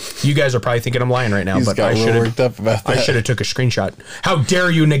 You guys are probably thinking I'm lying right now, but I should have took a screenshot. How dare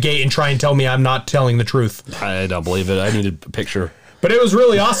you negate and try and tell me I'm not telling the truth? I don't believe it. I needed a picture. But it was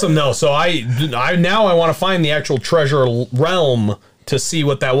really awesome though. So I want to find the actual treasure realm to see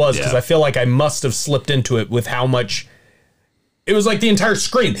what that was, because I feel like I must have slipped into it with how much. It was like the entire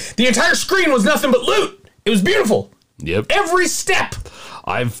screen. The entire screen was nothing but loot. It was beautiful. Yep. Every step.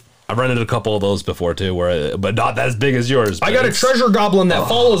 I've rented a couple of those before too, but not as big as yours. I got a treasure goblin that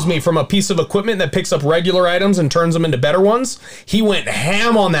follows me from a piece of equipment that picks up regular items and turns them into better ones. He went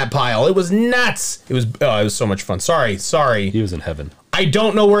ham on that pile. It was nuts. It was so much fun. Sorry. He was in heaven. I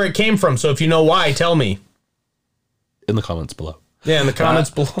don't know where it came from, so if you know why, tell me. In the comments below. Yeah, in the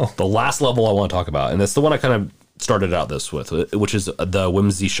comments below. The last level I want to talk about, and that's the one I kind of started out this with, which is the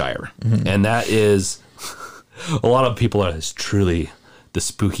Whimsy Shire. And that is, a lot of people are, it's truly the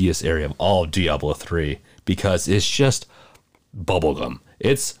spookiest area of all of Diablo 3, because it's just bubblegum.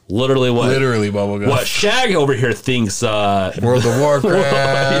 It's literally bubblegum. What Shag over here thinks World of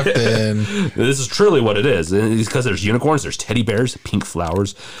Warcraft and this is truly what it is. And it's because there's unicorns, there's teddy bears, pink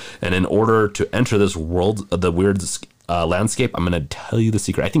flowers, and in order to enter this world, the weird landscape, I'm going to tell you the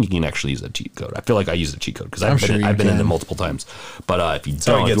secret. I think you can actually use a cheat code. I feel like I used a cheat code because I've been in it multiple times. But if you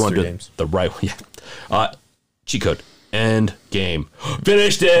don't, if you want to do the right way, cheat code. End game.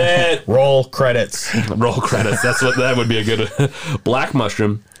 Finished it. Roll credits. Roll credits. That would be a good Black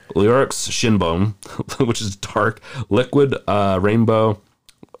Mushroom, Lyrics Shinbone, which is dark, Liquid Rainbow,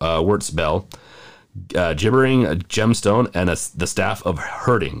 Wurt's Bell, Gibbering Gemstone, and the Staff of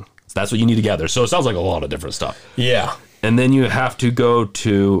Hurting. So that's what you need to gather. So it sounds like a lot of different stuff. Yeah. And then you have to get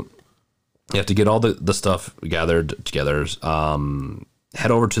all the stuff gathered together. Head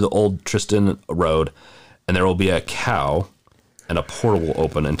over to the old Tristan Road, and there will be a cow, and a portal will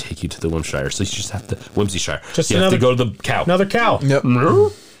open and take you to the Whimsyshire. So you just have to Whimsyshire. You have to go to the cow. Another cow. Yep.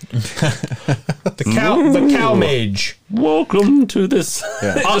 The cow mage. Welcome to this.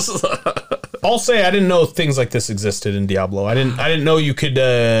 Yeah. I'll say I didn't know things like this existed in Diablo. I didn't know you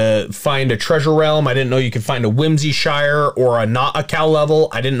could find a treasure realm. I didn't know you could find a Whimsyshire or not a cow level.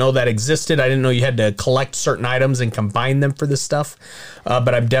 I didn't know that existed. I didn't know you had to collect certain items and combine them for this stuff.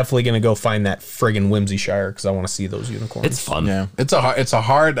 But I'm definitely gonna go find that friggin' Whimsyshire because I want to see those unicorns. It's fun. Yeah, it's a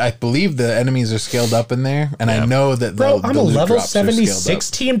hard. I believe the enemies are scaled up in there, and I know that. I'm a level 76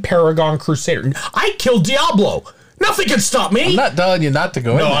 Team Paragon Crusader. I killed Diablo. Nothing can stop me. I'm not telling you not to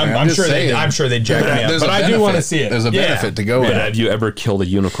go in there. I'm sure they jack me up, but I do want to see it. There's a benefit to go in. Have you ever killed a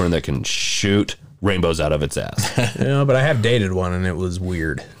unicorn that can shoot rainbows out of its ass? Yeah, but I have dated one and it was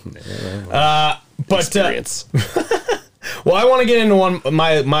weird. Experience. Well, I want to get into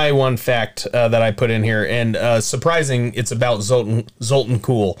my one fact that I put in here, and surprising, it's about Zoltan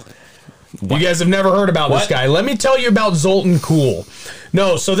Cool. What? You guys have never heard about this guy. Let me tell you about Zoltan Cool.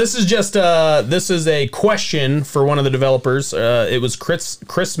 No, so this is just this is a question for one of the developers. It was Chris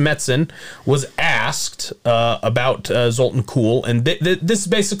Metzen was asked about Zoltan Cool, and this is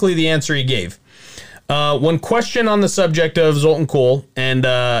basically the answer he gave. One question on the subject of Zoltan Cool, and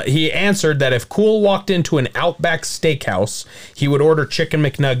he answered that if Cool walked into an Outback Steakhouse, he would order chicken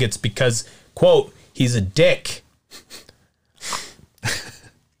McNuggets because, quote, he's a dick.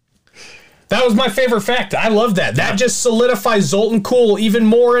 That was my favorite fact. I love that. That just solidifies Zoltan Cool even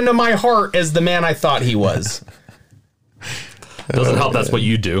more into my heart as the man I thought he was. Doesn't help. That's what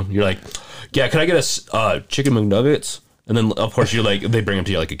you do. You're like, yeah, can I get a chicken McNuggets? And then, of course, you're like, they bring them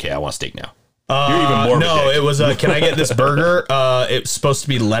to you like, okay, I want steak now. You're even more. No, it was, can I get this burger? It's supposed to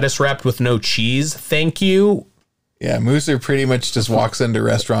be lettuce wrapped with no cheese. Thank you. Yeah, Mooser pretty much just walks into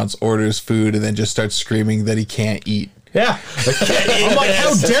restaurants, orders food, and then just starts screaming that he can't eat. Yeah. I'm like,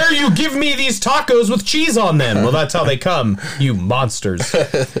 how dare you give me these tacos with cheese on them? Well, that's how they come, you monsters.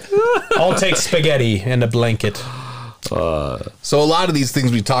 I'll take spaghetti and a blanket. So a lot of these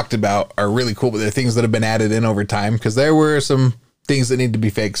things we talked about are really cool, but they're things that have been added in over time because there were some things that need to be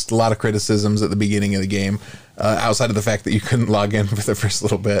fixed. A lot of criticisms at the beginning of the game, outside of the fact that you couldn't log in for the first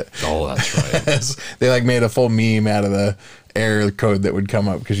little bit. Oh, that's right. They like made a full meme out of the error code that would come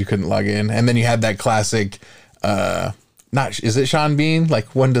up because you couldn't log in. And then you had that classic, is it Sean Bean?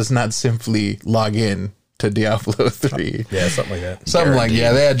 Like, one does not simply log in to Diablo 3. Yeah, something like that. Something like,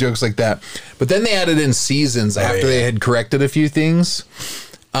 yeah, they had jokes like that. But then they added in seasons after they had corrected a few things.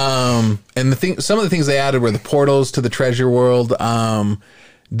 And some of the things they added were the portals to the treasure world.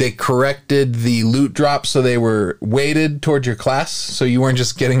 They corrected the loot drops so they were weighted towards your class, so you weren't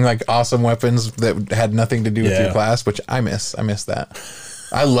just getting like awesome weapons that had nothing to do with your class, which I miss. I miss that.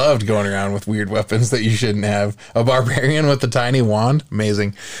 I loved going around with weird weapons that you shouldn't have. A barbarian with a tiny wand,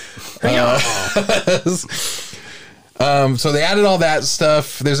 amazing. So they added all that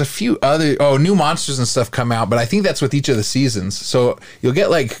stuff. There's a few other new monsters and stuff come out, but I think that's with each of the seasons. So you'll get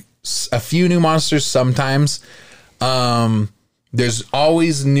like a few new monsters sometimes. There's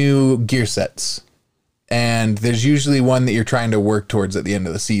always new gear sets, and there's usually one that you're trying to work towards at the end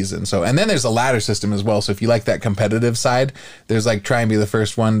of the season. So, and then there's a ladder system as well. So if you like that competitive side, there's like try and be the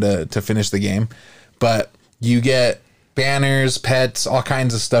first one to finish the game. But you get banners, pets, all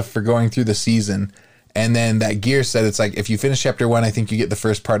kinds of stuff for going through the season. And then that gear set, it's like if you finish chapter 1, I think you get the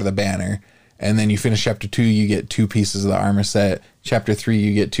first part of the banner. And then you finish chapter 2, you get 2 pieces of the armor set. Chapter 3,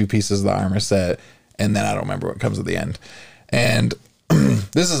 you get 2 pieces of the armor set. And then I don't remember what comes at the end. And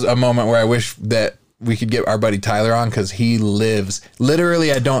this is a moment where I wish that we could get our buddy Tyler on, because he lives.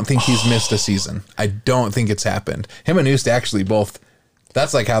 Literally, I don't think he's missed a season. I don't think it's happened. Him and Noost actually both,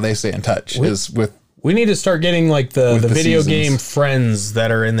 that's like how they stay in touch, is with. We need to start getting like the video seasons. game friends that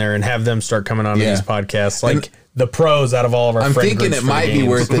are in there and have them start coming on to these podcasts. Like the pros out of all of our I'm friend thinking groups it for might the be games.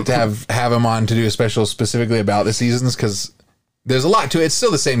 worth it to have him on to do a special specifically about the seasons, because there's a lot to it. It's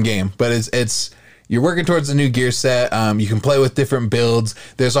still the same game, but it's you're working towards a new gear set. You can play with different builds.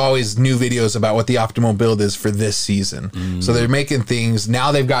 There's always new videos about what the optimal build is for this season. So they're making things.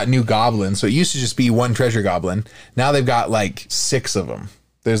 Now they've got new goblins. So it used to just be one treasure goblin. Now they've got like 6 of them.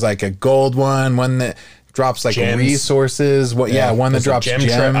 There's like a gold one that drops like Gems. resources. One that drops gems.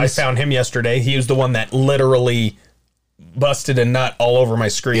 I found him yesterday. He was the one that literally busted a nut all over my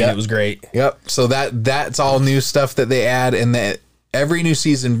screen. Yep. It was great. Yep. So that's all new stuff that they add, and that every new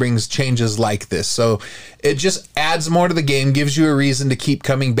season brings changes like this. So it just adds more to the game, gives you a reason to keep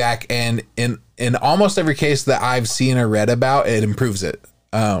coming back, and in almost every case that I've seen or read about, it improves it.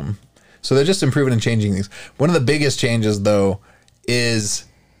 So they're just improving and changing things. One of the biggest changes, though, is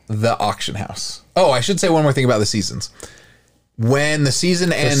the auction house. Oh, I should say one more thing about the seasons. When the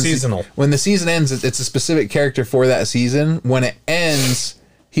season ends, seasonal. When the season ends, it's a specific character for that season. When it ends,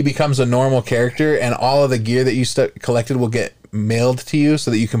 he becomes a normal character, and all of the gear that you collected will get mailed to you so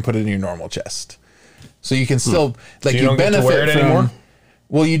that you can put it in your normal chest. So you can still like you don't get to benefit wear it from, anymore?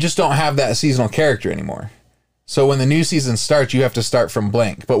 Well, you just don't have that seasonal character anymore. So when the new season starts, you have to start from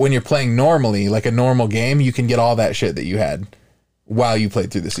blank. But when you're playing normally, like a normal game, you can get all that shit that you had while you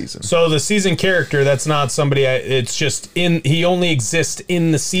played through the season. So the season character, that's not somebody. It's just he only exists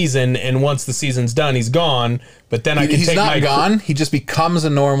in the season, and once the season's done, he's gone. But then He's not gone. He just becomes a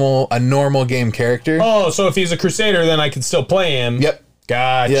normal game character. Oh, so if he's a Crusader, then I can still play him. Yep.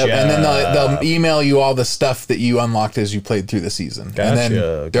 Gotcha. Yep. And then they'll email you all the stuff that you unlocked as you played through the season. Gotcha. And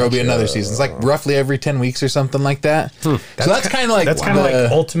then there will be another season. It's like roughly every 10 weeks or something like that. So that's kind of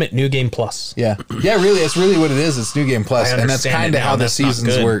like Ultimate New Game Plus. Yeah. Yeah, really. It's really what it is. It's New Game Plus. And that's kind of how the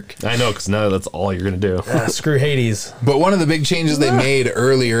seasons work. I know, because now that's all you're going to do. Screw Hades. But one of the big changes they made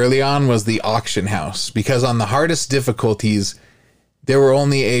early on was the auction house. Because on the hardest difficulties, there were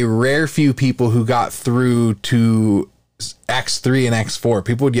only a rare few people who got through to Acts 3 and Acts 4.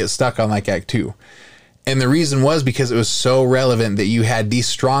 People would get stuck on like Act 2. And the reason was because it was so relevant that you had the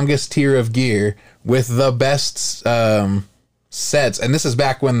strongest tier of gear with the best sets. And this is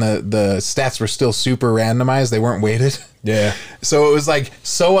back when the stats were still super randomized. They weren't weighted. Yeah. So it was like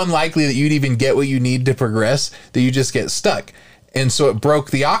so unlikely that you'd even get what you need to progress that you just get stuck. And so it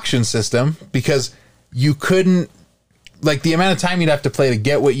broke the auction system because you couldn't, like, the amount of time you'd have to play to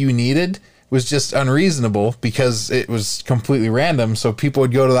get what you needed was just unreasonable because it was completely random. So people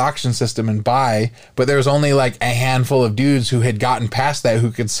would go to the auction system and buy, but there was only like a handful of dudes who had gotten past that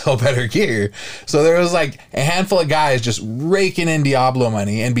who could sell better gear. So there was like a handful of guys just raking in Diablo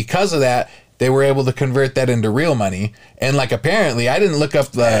money. And because of that, they were able to convert that into real money. And like apparently, I didn't look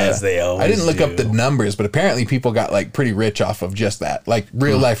up the numbers, but apparently people got like pretty rich off of just that, like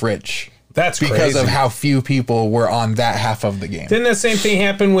real life rich. That's because crazy. of how few people were on that half of the game. Didn't that same thing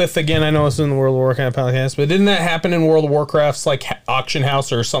happen with, again, I know it's in the World of Warcraft podcast, but didn't that happen in World of Warcraft's like auction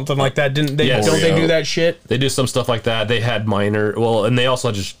house or something like that? Didn't they? Yes. Don't they do that shit? They do some stuff like that. They had and they also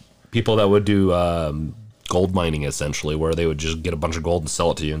had just people that would do gold mining, essentially, where they would just get a bunch of gold and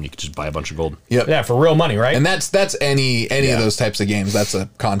sell it to you, and you could just buy a bunch of gold. Yep. Yeah, for real money, right? And that's any of those types of games. That's a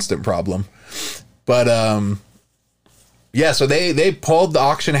constant problem. But yeah, so they pulled the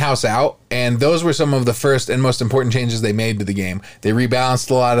auction house out, and those were some of the first and most important changes they made to the game. They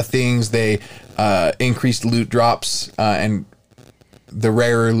rebalanced a lot of things. They increased loot drops, and the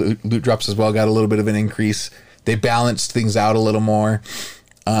rarer loot drops as well got a little bit of an increase. They balanced things out a little more.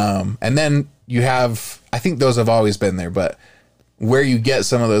 And then you have, I think those have always been there, but where you get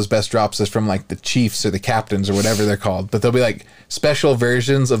some of those best drops is from like the chiefs or the captains or whatever they're called. But they'll be like special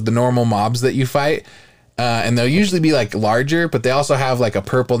versions of the normal mobs that you fight. And they'll usually be like larger, but they also have like a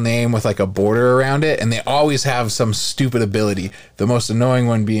purple name with like a border around it. And they always have some stupid ability. The most annoying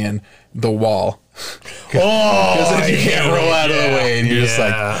one being the wall. Because you can't roll out of the way, and you're just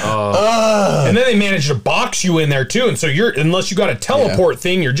like, and then they manage to box you in there too, and so unless you got a teleport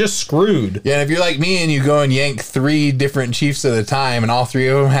thing, you're just screwed. Yeah, and if you're like me and you go and yank 3 different chiefs at a time, and all 3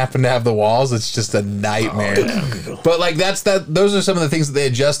 of them happen to have the walls, it's just a nightmare. But like those are some of the things that they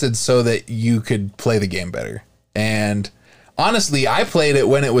adjusted so that you could play the game better. And honestly, I played it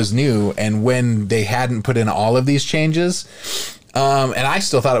when it was new and when they hadn't put in all of these changes. And I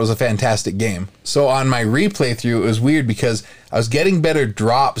still thought it was a fantastic game. So on my replay through, it was weird because I was getting better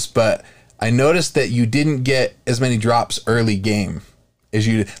drops, but I noticed that you didn't get as many drops early game as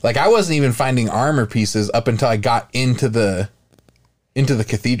you did. Like I wasn't even finding armor pieces up until I got into the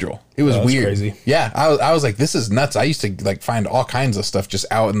cathedral. It was weird. Crazy. Yeah, I was like, this is nuts. I used to like find all kinds of stuff just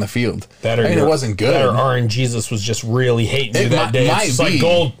out in the field. It wasn't good. That or RNGesus was just really hating you that day. It's like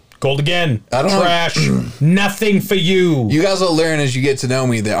gold again. I don't trash. Nothing for you. You guys will learn as you get to know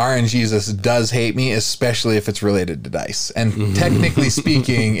me that RNGesus does hate me, especially if it's related to dice. And technically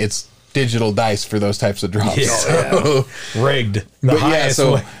speaking, it's digital dice for those types of drops. Yeah. So, rigged. The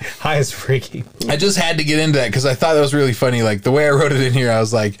highest rigging. I just had to get into that because I thought that was really funny. Like the way I wrote it in here, I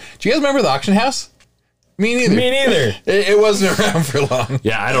was like, do you guys remember the auction house? Me neither. It wasn't around for long.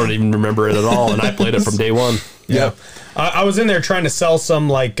 Yeah, I don't even remember it at all, and I played it from day one. Yep. I was in there trying to sell some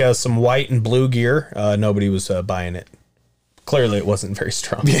white and blue gear. Nobody was buying it. Clearly, it wasn't very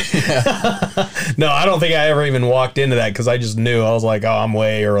strong. Yeah. No, I don't think I ever even walked into that because I just knew. I was like, oh, I'm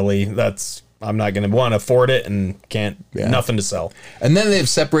way early. I'm not going to want to afford it and nothing to sell. And then they've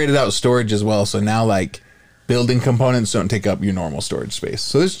separated out storage as well. So now like building components don't take up your normal storage space.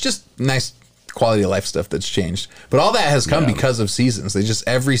 So there's just nice quality of life stuff that's changed. But all that has come because of seasons. They just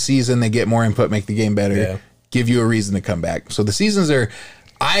every season they get more input, make the game better, give you a reason to come back. So the seasons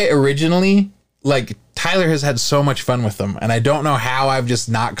I originally, like Tyler has had so much fun with them, and I don't know how I've just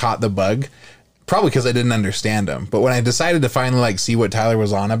not caught the bug. Probably because I didn't understand them. But when I decided to finally like see what Tyler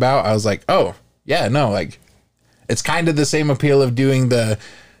was on about, I was like, oh yeah, no, like it's kind of the same appeal of doing the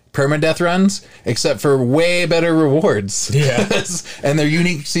permadeath runs, except for way better rewards. Yeah. And they're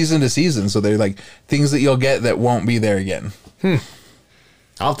unique season to season, so they're like things that you'll get that won't be there again.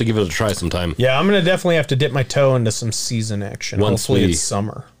 I'll have to give it a try sometime. Yeah, I'm gonna definitely have to dip my toe into some season action. Hopefully it's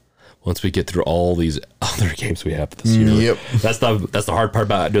summer. Once we get through all these other games we have this year. Yep. That's the hard part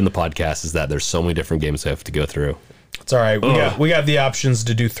about doing the podcast is that there's so many different games we have to go through. It's all right. We got the options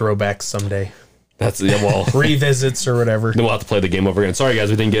to do throwbacks someday. Revisits or whatever. Then we'll have to play the game over again. Sorry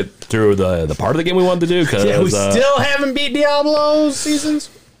guys, we didn't get through the part of the game we wanted to do because we still haven't beat Diablo seasons.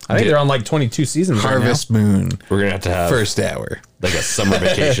 I think they're on like 22 seasons. Harvest Moon. We're gonna have to have first hour, like a summer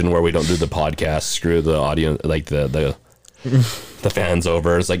vacation where we don't do the podcast. Screw the audience, like the fans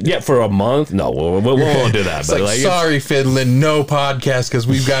over. It's like for a month. No, we won't do that. But sorry, Finland, no podcast because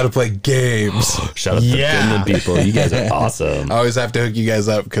we've got to play games. Shout out to Finland people. You guys are awesome. I always have to hook you guys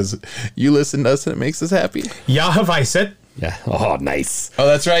up because you listen to us and it makes us happy. Jahavaiset. Yeah. Oh, nice. Oh,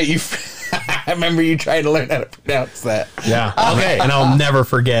 that's right. I remember you trying to learn how to pronounce that. Yeah. Okay. And I'll never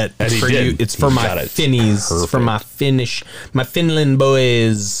forget. It's for you. It's for my Finnies. It's for my Finland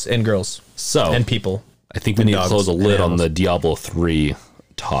boys and girls. And people. I think we need to close a lid on the Diablo 3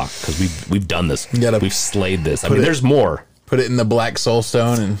 talk because we've done this. We've slayed this. I mean, there's more. Put it in the Black Soul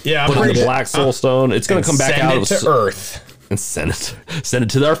Stone and put it in the Black Soul Stone. It's going to come back out to Earth and send it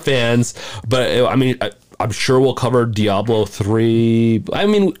to our fans. But I mean, I'm sure we'll cover Diablo 3. I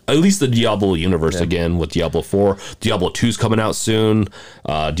mean, at least the Diablo universe again with Diablo 4. Diablo 2 is coming out soon.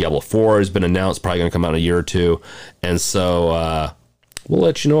 Diablo 4 has been announced, probably going to come out in a year or two. And so we'll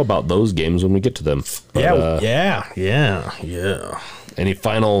let you know about those games when we get to them. But, yeah. Any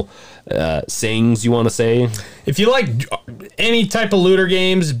final sayings you want to say? If you like any type of looter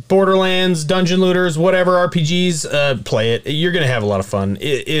games, Borderlands, dungeon looters, whatever RPGs, play it. You're going to have a lot of fun.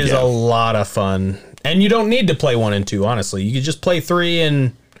 It is a lot of fun. And you don't need to play 1 and 2, honestly. You could just play 3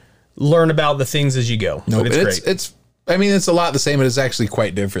 and learn about the things as you go. No, but it's great. I mean, it's a lot the same, but it's actually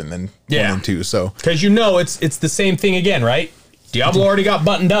quite different than 1 and 2. So, because it's the same thing again, right? Diablo already got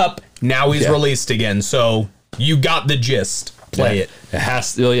buttoned up. Now he's released again. So you got the gist. Play it. It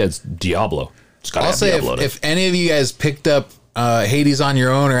has to. It's Diablo. I'll say if any of you guys picked up Hades on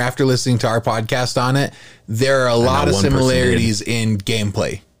your own or after listening to our podcast on it, there are a lot of similarities in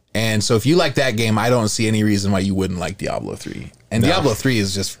gameplay. And so if you like that game, I don't see any reason why you wouldn't like Diablo 3. And Diablo 3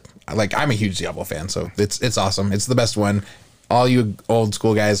 is just like, I'm a huge Diablo fan, so it's awesome. It's the best one. All you old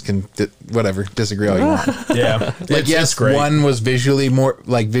school guys can disagree all you want. Yeah. Like yes, great. 1 was visually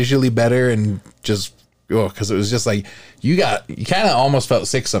better and just because it was just like you kind of almost felt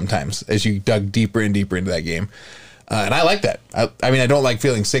sick sometimes as you dug deeper and deeper into that game. And I like that. I mean, I don't like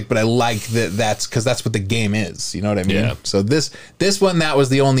feeling sick, but I like that's because that's what the game is. You know what I mean? Yeah. So this one, that was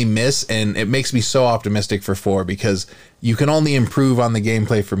the only miss, and it makes me so optimistic for 4 because you can only improve on the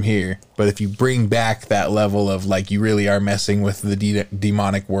gameplay from here. But if you bring back that level of like you really are messing with the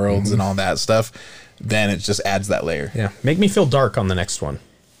demonic worlds and all that stuff, then it just adds that layer. Yeah. Make me feel dark on the next one.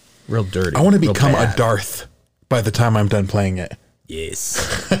 Real dirty. I want to become a Darth by the time I'm done playing it.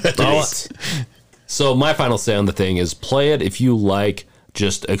 Yes. So my final say on the thing is play it if you like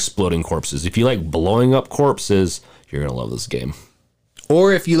just exploding corpses. If you like blowing up corpses, you're going to love this game.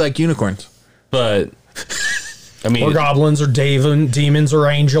 Or if you like unicorns. But, I mean... Or goblins, or demons, or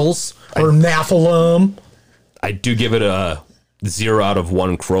angels, or Nephilim. I do give it a 0 out of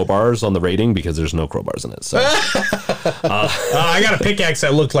 1 crowbars on the rating because there's no crowbars in it. So I got a pickaxe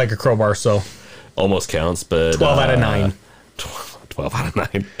that looked like a crowbar, so... Almost counts, but... 12 out of 9. 12 out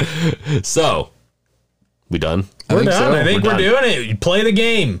of 9. So... We done? We're done. I think we're doing it. You play the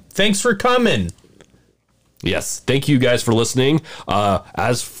game. Thanks for coming. Yes. Thank you guys for listening.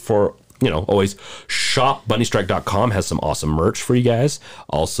 As for, always, shopbunnystrike.com has some awesome merch for you guys.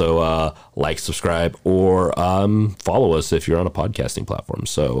 Also, like, subscribe, or follow us if you're on a podcasting platform.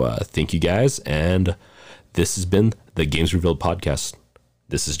 So thank you guys. And this has been the Games Revealed podcast.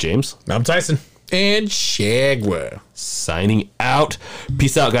 This is James. I'm Tyson. And Shagwa. Signing out.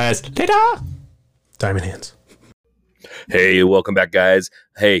 Peace out, guys. Later. Diamond hands. Hey, welcome back, guys.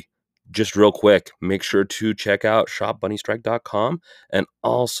 Hey, just real quick, make sure to check out shopbunnystrike.com and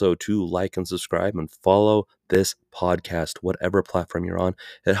also to like and subscribe and follow this podcast, whatever platform you're on.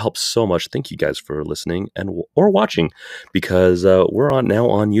 It helps so much. Thank you guys for listening or watching, because we're now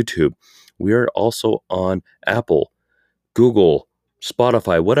on YouTube. We are also on Apple, Google,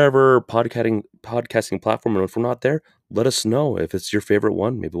 Spotify, whatever podcasting platform. And if we're not there, let us know if it's your favorite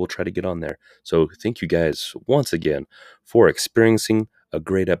one. Maybe we'll try to get on there. So thank you guys once again for experiencing a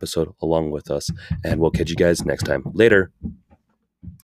great episode along with us. And we'll catch you guys next time. Later.